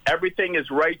complicated. Everything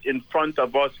is right in front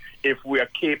of us if we are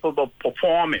capable of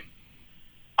performing.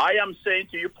 I am saying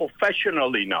to you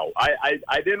professionally now,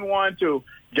 I didn't want to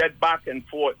get back and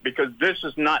forth because this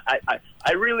is not,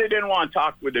 I really didn't want to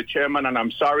talk with the chairman, and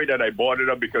I'm sorry that I brought it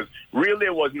up because really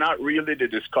it was not really the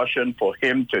discussion for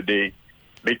him today.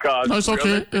 Because no, it's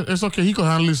okay. It's okay. He can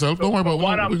handle himself. Don't worry about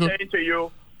what I'm saying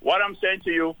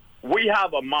to you, we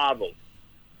have a model.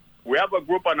 We have a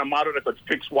group on a model that could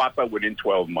fix WAPA within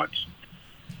 12 months.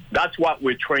 That's what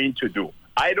we're trained to do.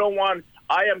 I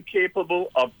am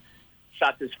capable of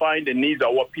satisfying the needs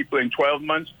of our people in 12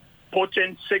 months,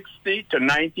 putting 60 to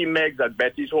 90 megs at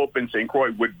Betty's Hope in St.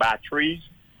 Croix with batteries,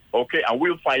 okay, and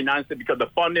we'll finance it because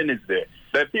the funding is there.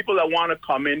 There are people that want to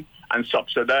come in and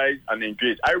subsidize and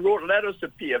engage. I wrote letters to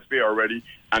PFA already,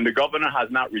 and the governor has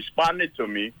not responded to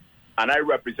me, and I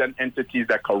represent entities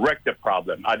that correct the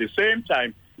problem. At the same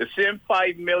time, the same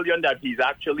 $5 million that he's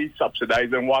actually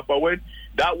subsidizing WAPA with,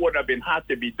 that would have had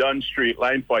to be done straight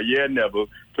line for a year, Neville,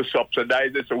 to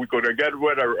subsidize it so we could get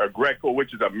rid of a Greco,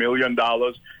 which is $1 million.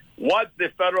 What the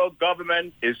federal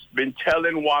government has been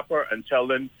telling WAPA and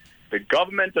telling the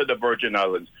government of the Virgin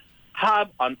Islands, have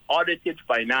an audited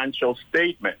financial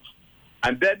statement,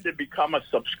 and then they become a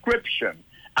subscription,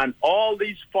 and all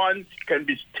these funds can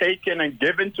be taken and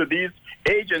given to these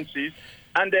agencies.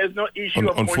 And there's no issue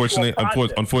of unfortunately,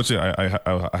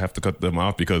 I have to cut them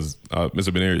off because, Mr.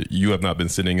 Benir, you have not been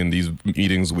sitting in these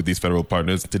meetings with these federal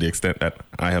partners to the extent that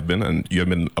I have been, and you have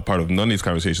been a part of none of these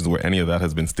conversations where any of that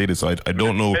has been stated. So I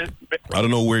don't know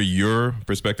where your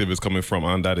perspective is coming from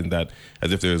on that, and that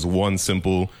as if there's one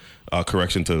simple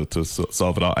correction to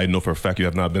solve it all. I know for a fact you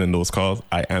have not been in those calls.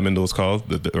 I am in those calls.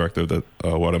 The director of the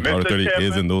Water and Power Authority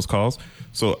is in those calls.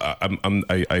 So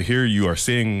I hear you are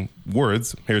saying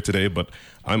words here today, but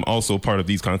I'm also part of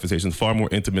these conversations far more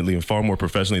intimately and far more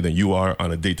professionally than you are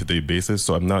on a day-to-day basis.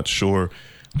 So I'm not sure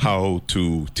how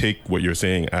to take what you're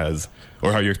saying as,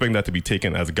 or how you're expecting that to be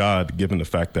taken as God, given the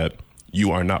fact that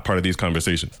you are not part of these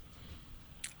conversations.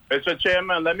 Mr.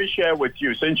 Chairman, let me share with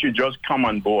you, since you just come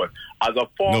on board. As a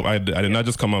former, no, I did not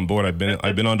just come on board. I've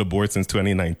been on the board since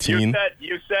 2019.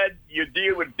 You said you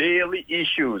deal with daily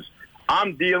issues.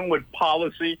 I'm dealing with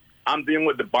policy. I'm dealing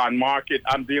with the bond market.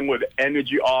 I'm dealing with the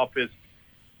energy office.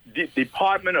 The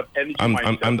Department of Energy.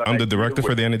 I'm the director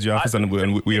for the energy office, and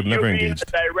we have never engaged.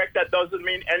 The director doesn't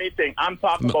mean anything. I'm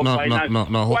talking about finance. No.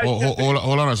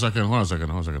 Hold on a second.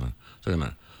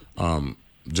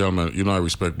 Gentlemen, you know I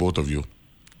respect both of you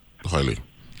highly,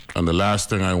 and the last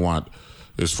thing I want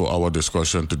is for our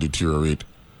discussion to deteriorate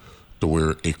to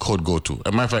where it could go to. As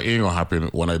a matter of fact, it ain't gonna happen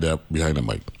when I there behind the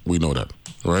mic. We know that,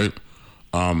 right?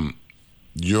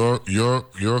 Your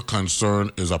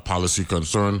concern is a policy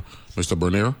concern, Mr.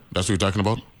 Bernier. That's what you're talking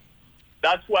about?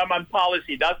 That's why I'm on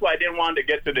policy. That's why I didn't want to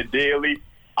get to the daily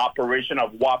operation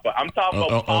of WAPA. I'm talking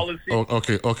about policy.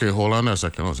 Okay. Hold on a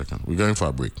second. We're going for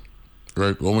a break,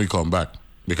 right? When we come back,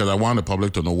 because I want the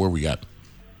public to know where we at,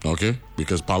 okay?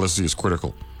 Because policy is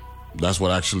critical. That's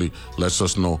what actually lets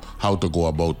us know how to go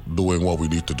about doing what we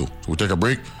need to do. So we'll take a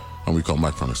break, and we come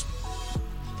back from this.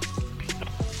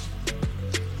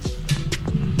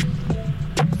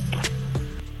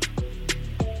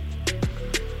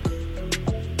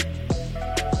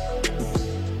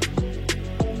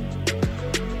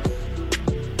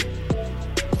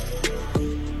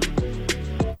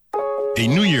 A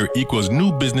new year equals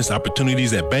new business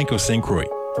opportunities at Bank of St. Croix.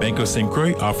 Bank of St.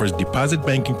 Croix offers deposit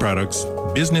banking products,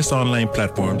 business online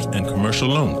platforms, and commercial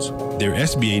loans. Their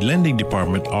SBA lending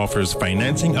department offers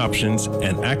financing options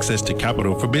and access to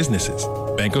capital for businesses.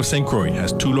 Bank of St. Croix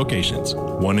has 2 locations,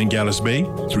 one in Gallows Bay,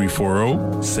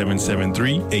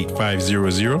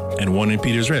 340-773-8500, and one in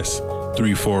Peters Rest,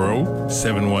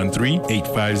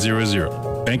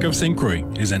 340-713-8500. Bank of St. Croix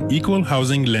is an equal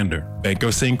housing lender.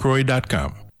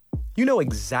 bankofstcroix.com. You know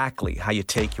exactly how you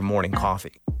take your morning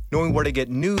coffee. Knowing where to get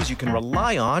news you can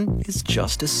rely on is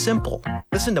just as simple.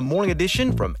 Listen to Morning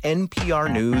Edition from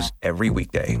NPR News every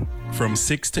weekday. From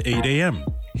 6 to 8 a.m.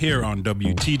 here on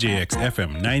WTJX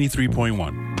FM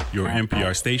 93.1, your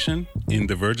NPR station in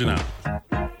the Virgin Islands.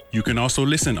 You can also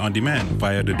listen on demand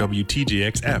via the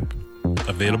WTJX app,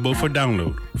 available for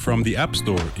download from the App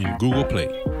Store in Google Play.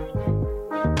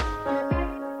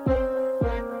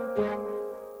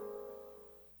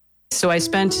 So I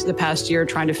spent the past year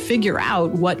trying to figure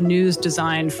out what news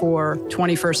designed for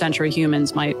 21st century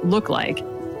humans might look like.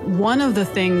 One of the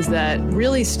things that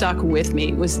really stuck with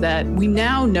me was that we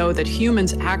now know that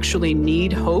humans actually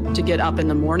need hope to get up in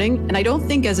the morning. And I don't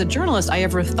think as a journalist I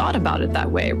ever thought about it that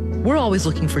way. We're always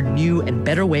looking for new and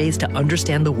better ways to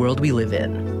understand the world we live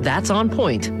in. That's On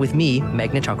Point with me,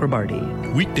 Meghna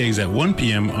Chakrabarti. Weekdays at 1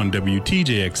 p.m. on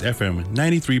WTJX FM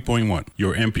 93.1,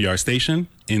 your NPR station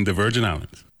in the Virgin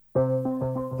Islands.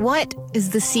 What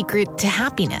is the secret to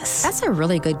happiness? That's a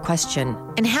really good question.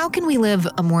 And how can we live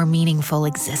a more meaningful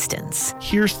existence?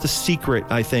 Here's the secret,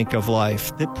 I think, of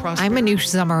life. I'm Manoush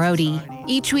Zomorodi.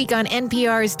 Each week on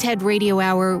NPR's TED Radio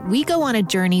Hour, we go on a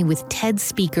journey with TED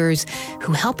speakers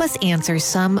who help us answer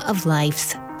some of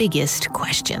life's biggest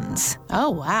questions. Oh,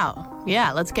 wow.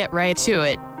 Yeah, let's get right to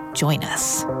it. Join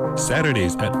us.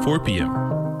 Saturdays at 4 p.m.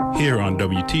 here on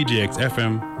WTJX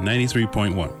FM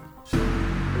 93.1.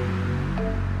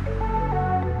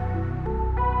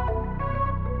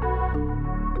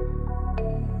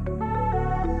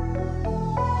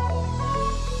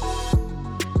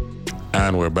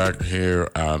 And we're back here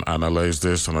and analyze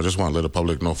this. And I just want to let the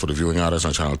public know for the viewing artists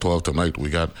on Channel 12 tonight, we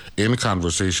got In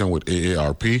Conversation with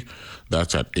AARP.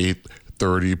 That's at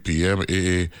 8:30 p.m.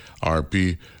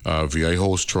 AARP VI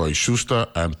host Troy Schuster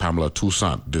and Pamela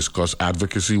Toussaint discuss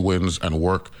advocacy wins and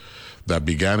work that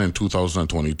began in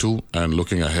 2022 and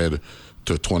looking ahead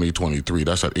to 2023.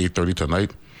 That's at 8:30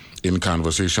 tonight. In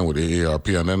Conversation with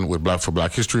AARP. And then with for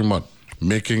Black History Month,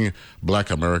 Making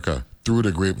Black America Through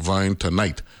the Grapevine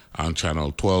tonight on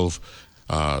Channel 12,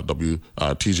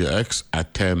 TJX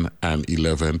at 10 and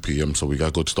 11 p.m. So we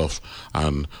got good stuff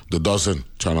on the dozen,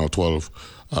 Channel 12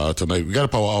 tonight. We got a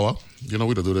power hour. You know,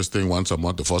 we do this thing once a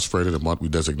month. The first Friday of the month, we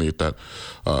designate that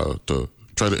to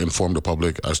try to inform the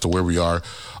public as to where we are.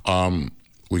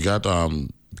 We got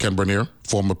Ken Bernier,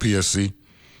 former PSC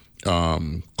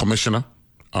commissioner,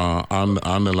 on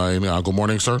the line. Good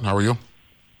morning, sir. How are you?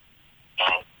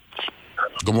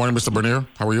 Good morning, Mr. Bernier.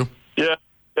 How are you? Yeah.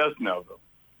 Yes, Neville.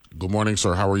 Good morning,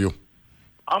 sir. How are you?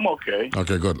 I'm okay.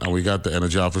 Okay, good. And we got the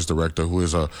Energy Office Director, who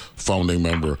is a founding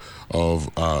member of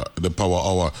the Power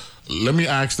Hour. Let me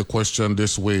ask the question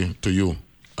this way to you,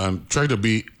 and try to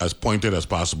be as pointed as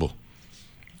possible.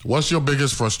 What's your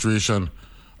biggest frustration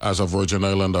as a Virgin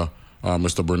Islander,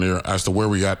 Mr. Bernier, as to where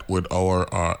we at with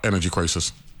our energy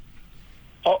crisis?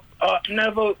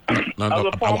 Neville,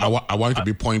 I want you to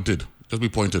be pointed. Just be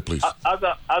pointed, please.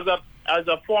 As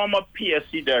a former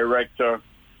PSC director,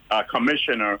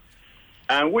 commissioner,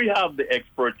 and we have the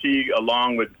expertise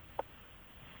along with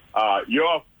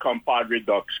your compadre,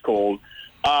 Doug Scholl,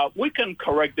 we can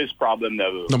correct this problem,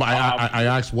 Neville. No, but I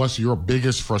asked, what's your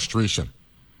biggest frustration?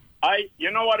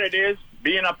 You know what it is?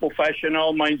 Being a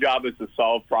professional, my job is to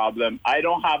solve problems. I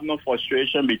don't have no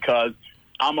frustration because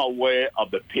I'm aware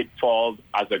of the pitfalls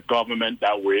as a government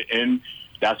that we're in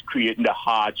that's creating the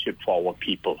hardship for our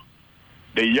people.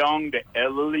 The young, the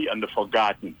elderly, and the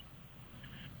forgotten.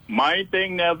 My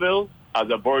thing, Neville, as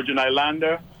a Virgin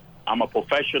Islander, I'm a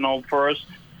professional first,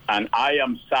 and I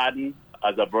am saddened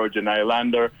as a Virgin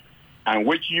Islander, and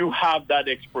which you have that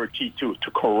expertise to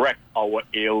correct our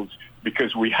ills,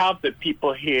 because we have the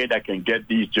people here that can get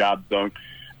these jobs done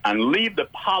and leave the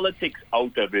politics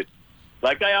out of it.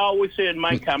 Like I always say in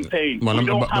my campaign, but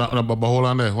hold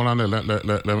on there.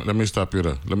 Let me stop you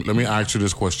there. Let me ask you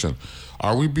this question.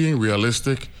 Are we being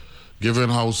realistic,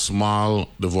 given how small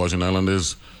the Virgin Island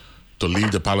is, to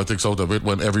leave the politics out of it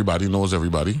when everybody knows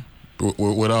everybody?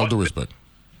 With all due respect.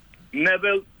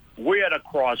 Neville, we're at a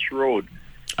crossroad.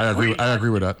 I agree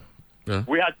with that. Yeah.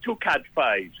 We had 2 Cat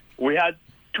 5s. We had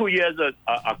 2 years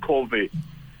of COVID.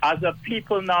 As a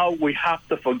people now, we have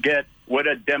to forget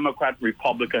whether Democrat,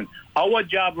 Republican. Our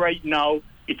job right now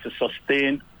is to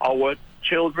sustain our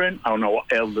children and our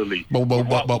elderly. But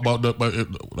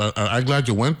I'm glad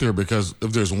you went there, because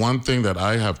if there's one thing that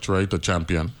I have tried to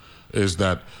champion is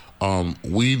that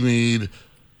we need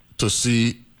to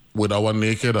see with our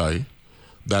naked eye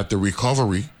that the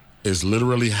recovery is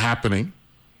literally happening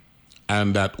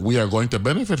and that we are going to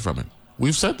benefit from it.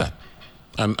 We've said that.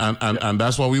 And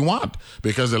that's what we want.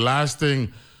 Because the last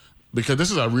thing, because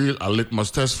this is a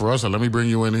litmus test for us, and let me bring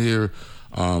you in here,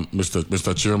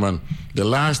 Mr. Chairman. The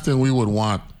last thing we would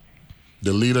want,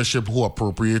 the leadership who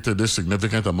appropriated this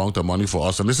significant amount of money for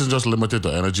us, and this is just limited to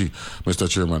energy, Mr.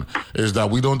 Chairman, is that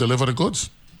we don't deliver the goods.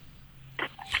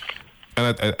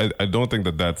 And I don't think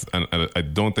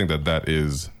that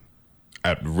is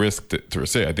at risk to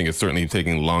say. I think it's certainly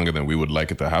taking longer than we would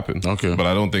like it to happen. Okay. But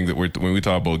I don't think that when we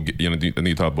talk about,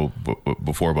 you talked about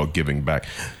before about giving back.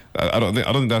 I don't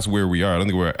think that's where we are. I don't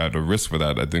think we're at a risk for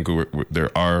that. I think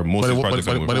there are most projects.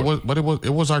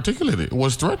 It was articulated. It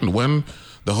was threatened when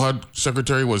the HUD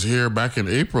secretary was here back in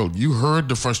April. You heard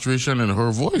the frustration in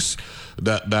her voice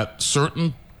that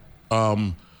certain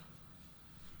time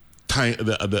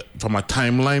from a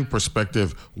timeline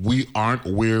perspective, we aren't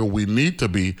where we need to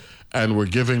be. And we're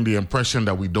giving the impression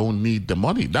that we don't need the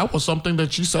money. That was something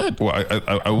that she said. Well,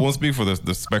 I won't speak for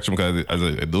the spectrum because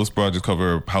those projects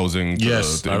cover housing.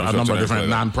 Yes, a number of different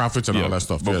nonprofits and all that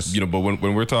stuff. But, yes, but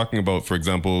when we're talking about, for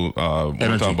example,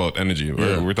 we're talking about energy.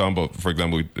 We're talking about, for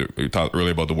example, we talked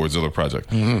earlier about the Wardzilla project,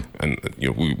 and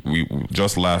we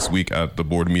just last week at the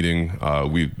board meeting,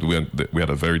 we had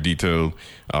a very detailed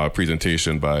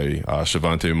presentation by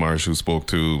Shavante Marsh, who spoke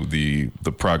to the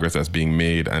progress that's being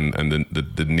made and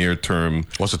the near term.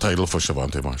 What's the title for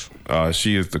Shavante Marsh?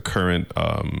 She is the current.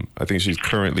 I think she's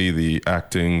currently the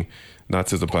acting, not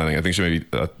system planning. I think she may be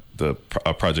the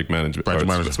project management,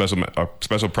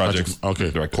 special projects.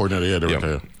 Director. Coordinator.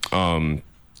 Director. Yeah.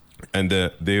 And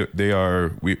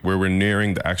we're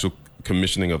nearing the actual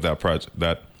commissioning of that project.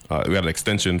 We had an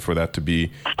extension for that to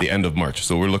be the end of March.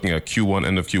 So we're looking at Q1,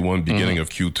 end of Q1, beginning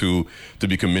of Q2 to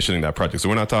be commissioning that project. So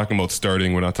we're not talking about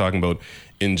starting. We're not talking about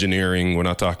engineering. We're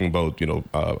not talking about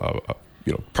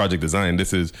project design.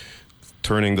 This is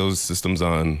turning those systems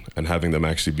on and having them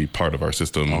actually be part of our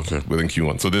system within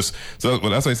Q1. So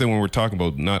that's why I say when we're talking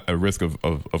about not a risk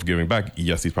of giving back,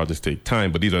 yes, these projects take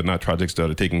time, but these are not projects that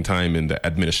are taking time in the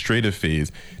administrative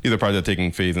phase. These are projects that are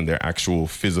taking phase in their actual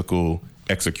physical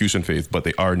execution phase, but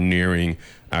they are nearing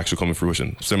actual coming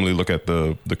fruition. Similarly, look at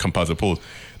the composite poles.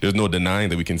 There's no denying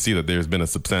that we can see that there's been a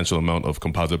substantial amount of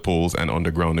composite poles and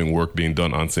undergrounding work being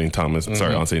done on St. Thomas,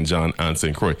 on St. John and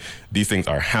St. Croix. These things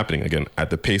are happening, again, at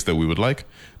the pace that we would like.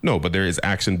 No, but there is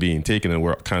action being taken, and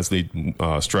we're constantly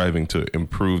striving to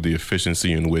improve the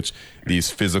efficiency in which these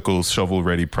physical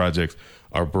shovel-ready projects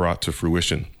are brought to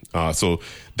fruition. So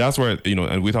that's where,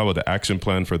 and we talk about the action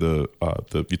plan for you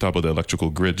talk about the electrical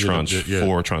grid tranche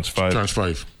 4, tranche 5. Tranche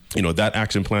 5. That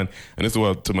action plan, and this is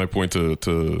what, to my point, to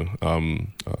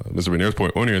Mr. Rainier's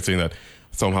point earlier, saying that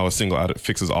somehow a single audit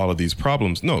fixes all of these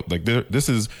problems. No, this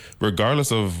is,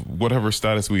 regardless of whatever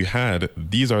status we had,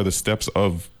 these are the steps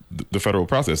of the federal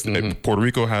process. Puerto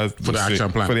Rico has for the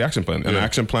action plan. An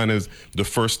action plan is the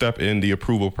first step in the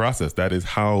approval process. That is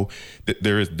how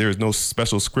there is no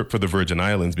special script for the Virgin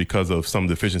Islands because of some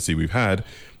deficiency we've had.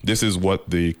 This is what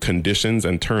the conditions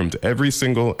and terms, every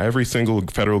single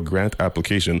federal grant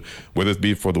application, whether it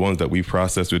be for the ones that we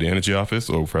process through the Energy Office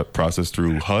or process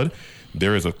through HUD,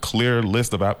 there is a clear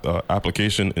list of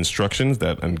application instructions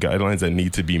and guidelines that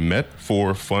need to be met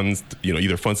for funds,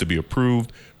 either funds to be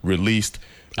approved, released,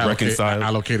 reconciled,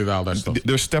 allocated, all that stuff.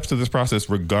 There's steps to this process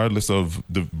regardless of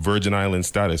the Virgin Islands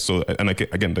status. So, and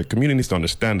again, the community needs to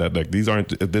understand that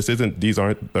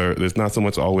there's not so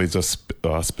much always just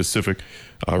specific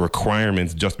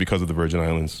requirements just because of the Virgin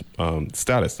Islands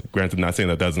status. Granted, not saying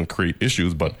that doesn't create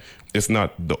issues, but it's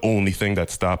not the only thing that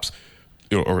stops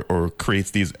or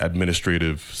creates these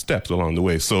administrative steps along the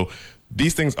way. So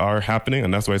these things are happening,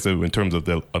 and that's why I said in terms of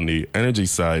on the energy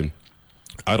side,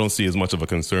 I don't see as much of a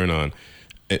concern on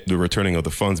the returning of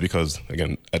the funds because,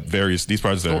 again, these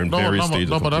projects are in various stages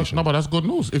of completion. But that's good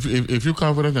news. If you're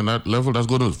confident in that level, that's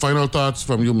good news. Final thoughts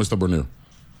from you, Mr. Bernier.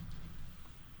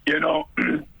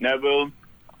 Neville,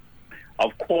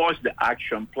 of course, the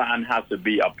action plan has to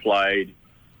be applied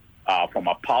from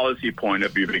a policy point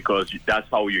of view because that's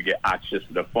how you get access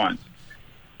to the funds.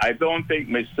 I don't think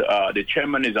the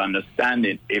chairman is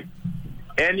understanding if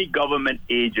any government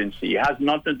agency has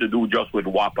nothing to do just with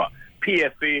WAPA,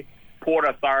 PFA, Port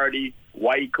Authority,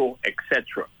 WICO,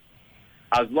 etc.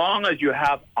 As long as you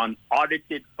have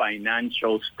unaudited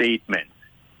financial statements,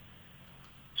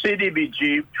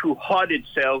 CDBG, through HUD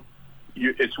itself,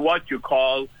 it's what you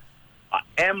call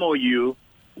a MOU,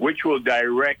 which will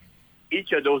direct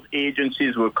each of those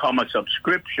agencies will come a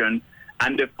subscription,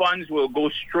 and the funds will go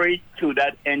straight to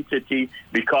that entity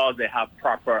because they have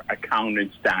proper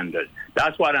accounting standards.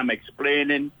 That's what I'm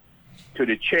explaining to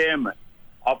the chairman.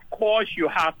 Of course, you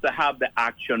have to have the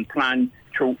action plan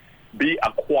to be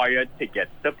acquired to get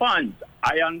the funds.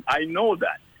 I know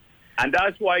that. And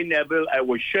that's why, Neville, I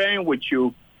was sharing with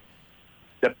you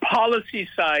the policy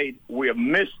side we're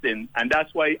missing, and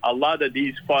that's why a lot of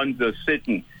these funds are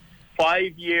sitting.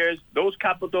 5 years, those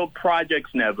capital projects,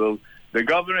 Neville, the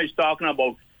governor is talking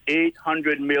about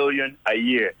 $800 million a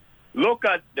year. Look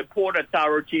at the Port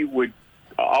Authority with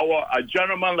a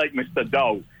gentleman like Mr.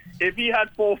 Dow. if he had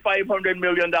 $400-500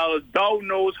 million, Dow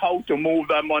knows how to move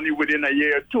that money within a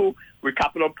year or two with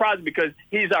capital projects because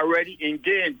he's already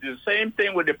engaged. The same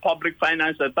thing with the Public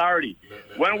Finance Authority.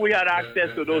 When we had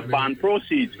access to those bond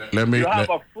proceeds, you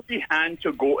have a free hand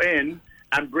to go in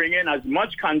and bring in as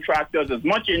much contractors, as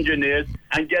much engineers,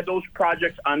 and get those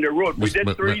projects on the road. We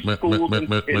did 3 schools in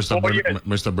 4 years.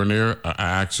 Mr. Bernier,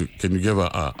 I ask you, can you give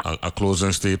a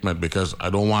closing statement? Because I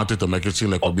don't want it to make it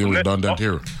seem like we're being redundant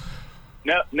here.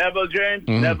 Neville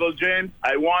James,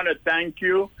 I want to thank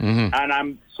you, and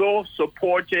I'm so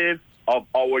supportive of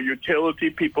our utility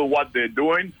people, what they're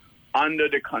doing under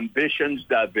the conditions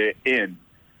that they're in.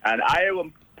 And I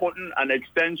am putting an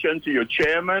extension to your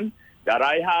chairman that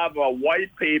I have a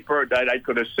white paper that I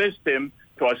could assist him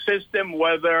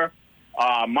whether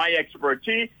my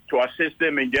expertise to assist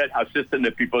him and assisting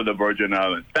the people of the Virgin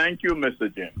Islands. Thank you,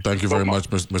 Mr. James. Thank you very much,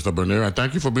 Mr. Bernier, and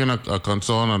thank you for being a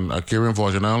concern and a caring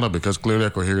Virgin Islander, because clearly I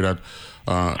could hear that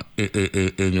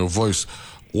in your voice.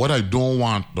 What I don't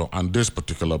want, though, on this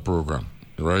particular program,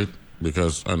 right?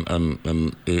 Because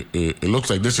it looks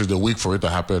like this is the week for it to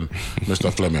happen,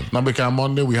 Mr. Fleming. Now, because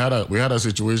Monday we had a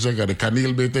situation at the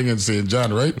Canil Bay thing in St.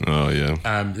 John, right? Oh yeah.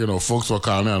 And folks were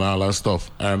calling and all that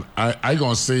stuff. And I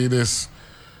gonna say this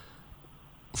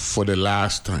for the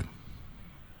last time,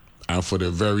 and for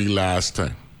the very last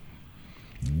time.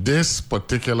 This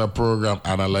particular program,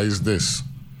 Analyze This,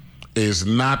 is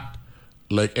not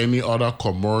like any other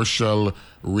commercial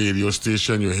radio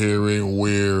station you're hearing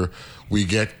where we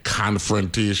get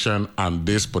confrontation on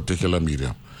this particular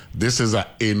medium. This is an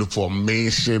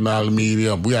informational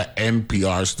medium. We are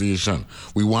NPR station.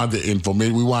 We want the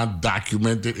information. We want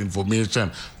documented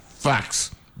information,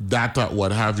 facts, data,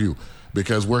 what have you,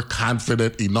 because we're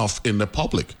confident enough in the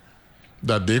public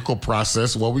that they could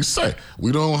process what we say.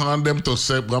 We don't want them to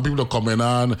say, want people to come in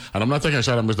on, and I'm not taking a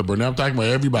shot at Mr. Bernier, I'm talking about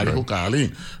everybody who call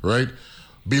in, right?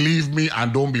 Believe me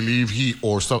and don't believe he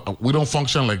or stuff. We don't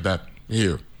function like that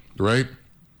here, right?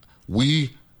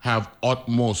 We have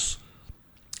utmost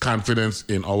confidence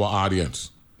in our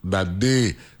audience that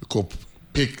they could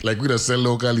pick, like we just say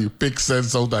locally, pick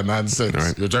sense out of nonsense.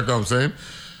 Right. You check what I'm saying?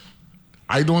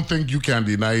 I don't think you can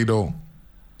deny, though,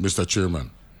 Mr.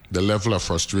 Chairman, the level of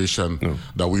frustration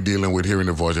that we're dealing with here in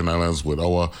the Virgin Islands with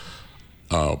our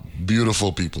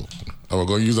beautiful people. I was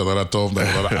going to use another term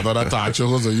that another talk show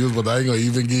was use, but I ain't going to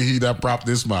even give you that prop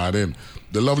this morning.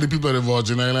 The lovely people of the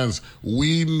Virgin Islands,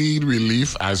 we need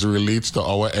relief as it relates to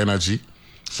our energy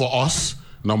for us,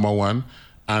 number one,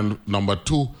 and number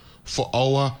two, for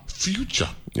our future.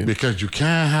 Yeah. Because you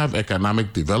can't have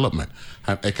economic development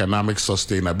and economic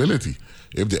sustainability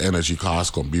if the energy costs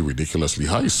can be ridiculously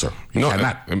high, sir. You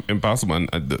cannot. Impossible. And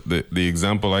the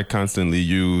example I constantly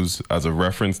use as a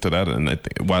reference to that, and I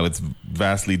think, while it's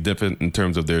vastly different in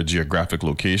terms of their geographic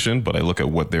location, but I look at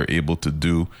what they're able to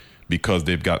do because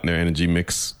they've gotten their energy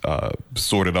mix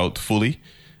sorted out fully,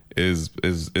 is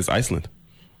Iceland.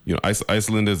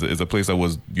 Iceland is a place that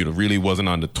was really wasn't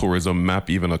on the tourism map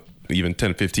even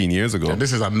 10, 15 years ago. And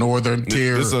this is a northern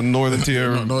tier. This is a northern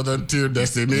tier. Northern tier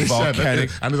destination. Volcanic.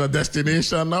 And it's a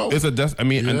destination now. It's a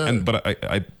but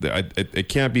it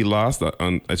can't be lost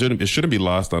on. It shouldn't be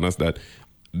lost on us that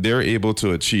they're able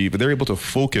to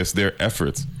focus their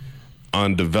efforts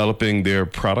on developing their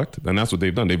product, and that's what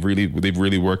they've done. They've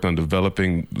really worked on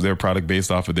developing their product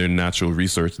based off of their natural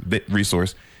resource.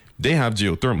 They have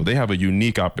geothermal. They have a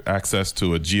unique access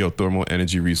to a geothermal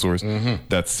energy resource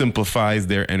that simplifies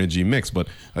their energy mix. But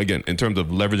again, in terms of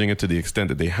leveraging it to the extent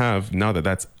that they have, now that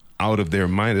that's out of their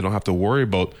mind, they don't have to worry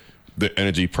about the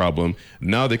energy problem.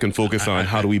 Now they can focus on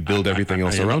how do we build everything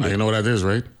else around it. You know what that is,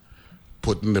 right?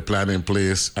 Putting the plan in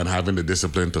place and having the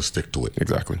discipline to stick to it.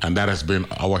 Exactly. And that has been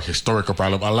our historical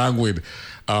problem, along with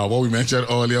what we mentioned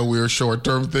earlier, where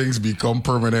short-term things become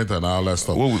permanent and all that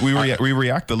stuff. Well, we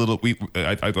react a little.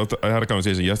 I had a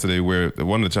conversation yesterday where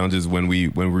one of the challenges when we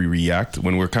react,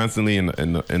 when we're constantly in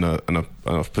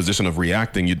a position of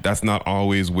reacting, that's not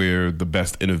always where the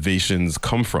best innovations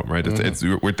come from, right?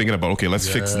 We're thinking about, okay, let's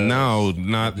fix now,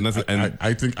 not. And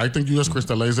I think you just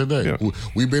crystallized it there. Yeah.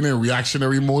 We've been in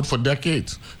reactionary mode for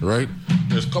decades, right?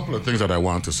 There's a couple of things that I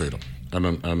want to say though,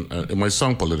 and it might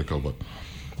sound political, but.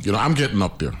 I'm getting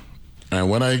up there. And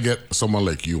when I get someone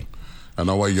like you and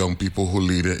our young people who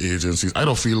lead the agencies, I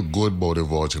don't feel good about the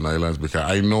Virgin Islands because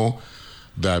I know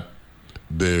that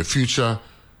the future,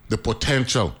 the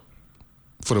potential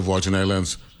for the Virgin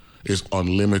Islands is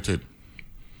unlimited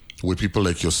with people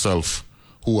like yourself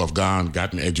who have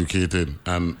gotten educated.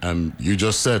 And you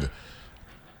just said,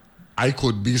 I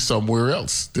could be somewhere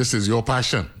else. This is your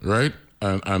passion, right?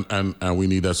 And we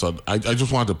need that. So I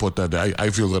just wanted to put that there. I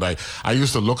feel good. I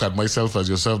used to look at myself as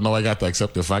yourself. Now I got to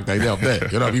accept the fact that I'm up there.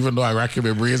 You know, even though I rack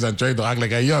my brains and try to act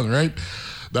like I'm young, right?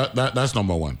 That's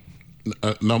number one.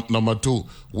 Number two,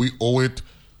 we owe it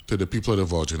to the people of the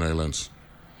Virgin Islands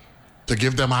to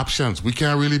give them options. We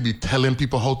can't really be telling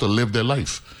people how to live their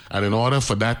life. And in order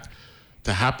for that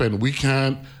to happen, we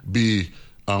can't be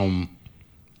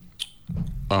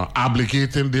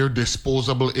obligating their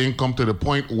disposable income to the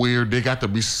point where they got to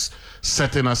be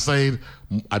setting aside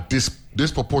a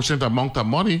disproportionate amount of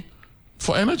money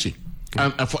for energy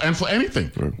and for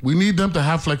anything. Right. We need them to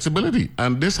have flexibility,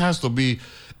 and this has to be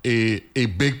a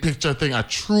big picture thing, a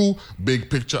true big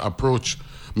picture approach,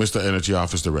 Mr. Energy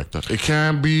Office Director. It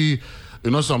can't be,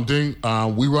 something.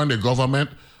 We run the government.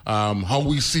 How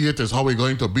we see it is how we're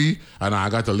going to be, and I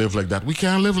got to live like that. We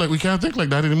can't think like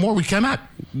that anymore. We cannot.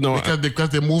 No, because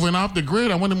they're moving off the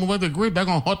grid, and when they move off the grid, they're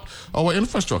gonna hurt our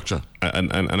infrastructure.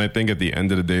 And I think at the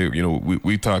end of the day,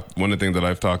 we talked. One of the things that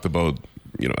I've talked about,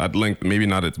 at length, maybe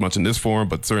not as much in this forum,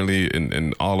 but certainly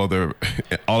in all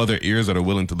other ears that are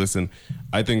willing to listen.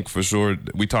 I think for sure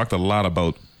we talked a lot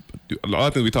of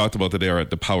things we talked about today are at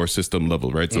the power system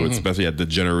level, right? So it's especially at the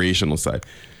generational side.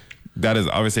 That is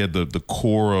obviously at the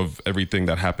core of everything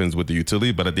that happens with the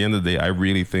utility. But at the end of the day, I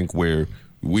really think where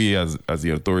we as the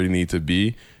authority need to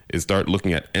be is start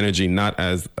looking at energy not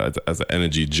as an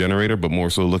energy generator, but more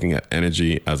so looking at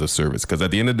energy as a service. Because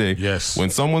at the end of the day, yes, when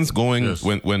someone's going, yes,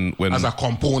 when as a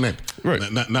component, right,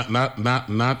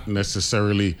 not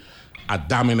necessarily a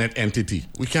dominant entity.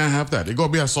 We can't have that. It got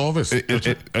to be a service. And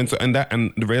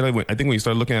the reality, I think when you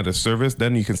start looking at a service,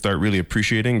 then you can start really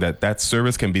appreciating that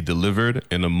service can be delivered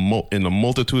in a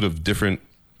multitude of different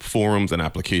forums and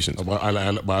applications. But I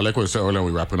like what you said earlier.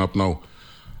 We're wrapping up now.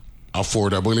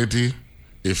 Affordability,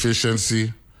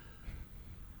 efficiency,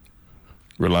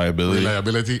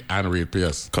 reliability, and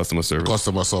ratepayers. Customer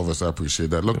service. I appreciate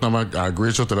that. Look, now, a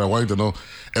great show today. I want you to know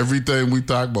every time we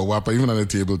talk about WAPA, even on the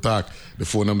table talk, the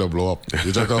phone number blow up.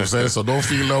 You check what I'm saying? So don't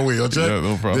feel no way. You check? Yeah,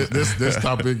 no problem. This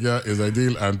topic is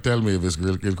ideal, and tell me if it's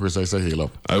real. Give Chris, I say hail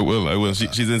up. I will.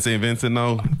 She's in St. Vincent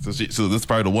now, so this is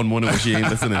probably the one morning when she ain't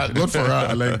listening. Good for her.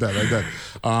 I like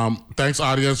that. Thanks,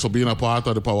 audience, for being a part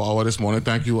of the Power Hour this morning.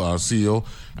 Thank you, our CEO,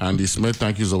 Andy Smith.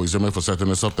 Thank you, Zoe Zimmer, for setting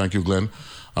this up. Thank you, Glenn.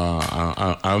 On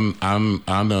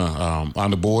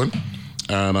the board,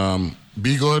 and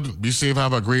be good, be safe,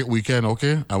 have a great weekend,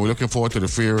 okay? And we're looking forward to the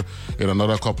fair in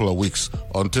another couple of weeks.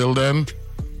 Until then,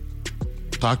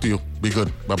 talk to you. Be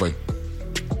good. Bye-bye.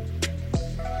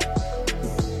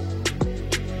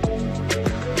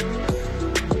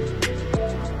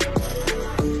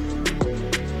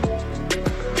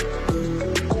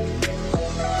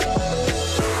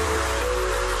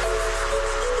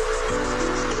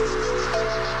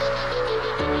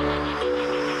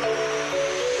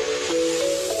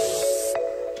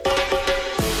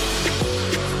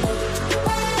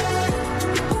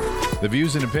 The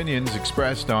views and opinions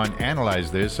expressed on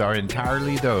Analyze This are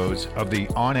entirely those of the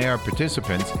on-air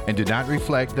participants and do not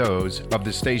reflect those of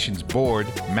the station's board,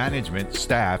 management,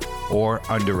 staff, or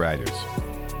underwriters.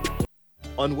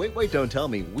 On Wait, Don't Tell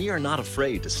Me, we are not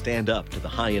afraid to stand up to the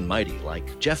high and mighty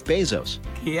like Jeff Bezos.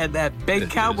 He had that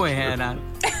big cowboy hat on.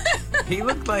 He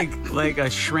looked like a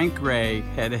shrink ray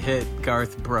had hit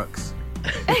Garth Brooks.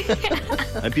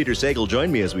 I'm Peter Sagal.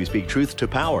 Join me as we speak truth to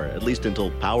power, at least until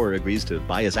power agrees to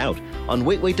buy us out, on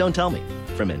Wait, Don't Tell Me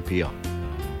from NPR.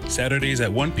 Saturdays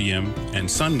at 1 p.m. and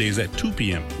Sundays at 2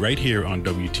 p.m. right here on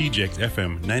WTJX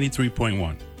FM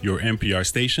 93.1, your NPR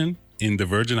station in the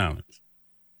Virgin Islands.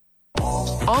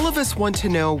 All of us want to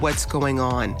know what's going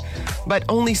on, but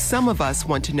only some of us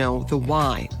want to know the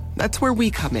why. That's where we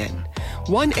come in.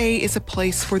 1A is a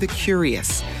place for the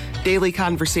curious. Daily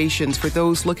conversations for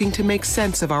those looking to make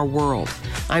sense of our world.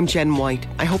 I'm Jen White.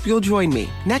 I hope you'll join me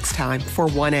next time for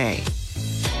 1A.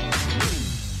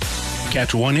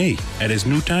 Catch 1A at its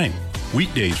new time,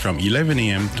 weekdays from 11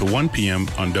 a.m. to 1 p.m.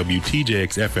 on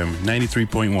WTJX FM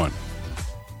 93.1.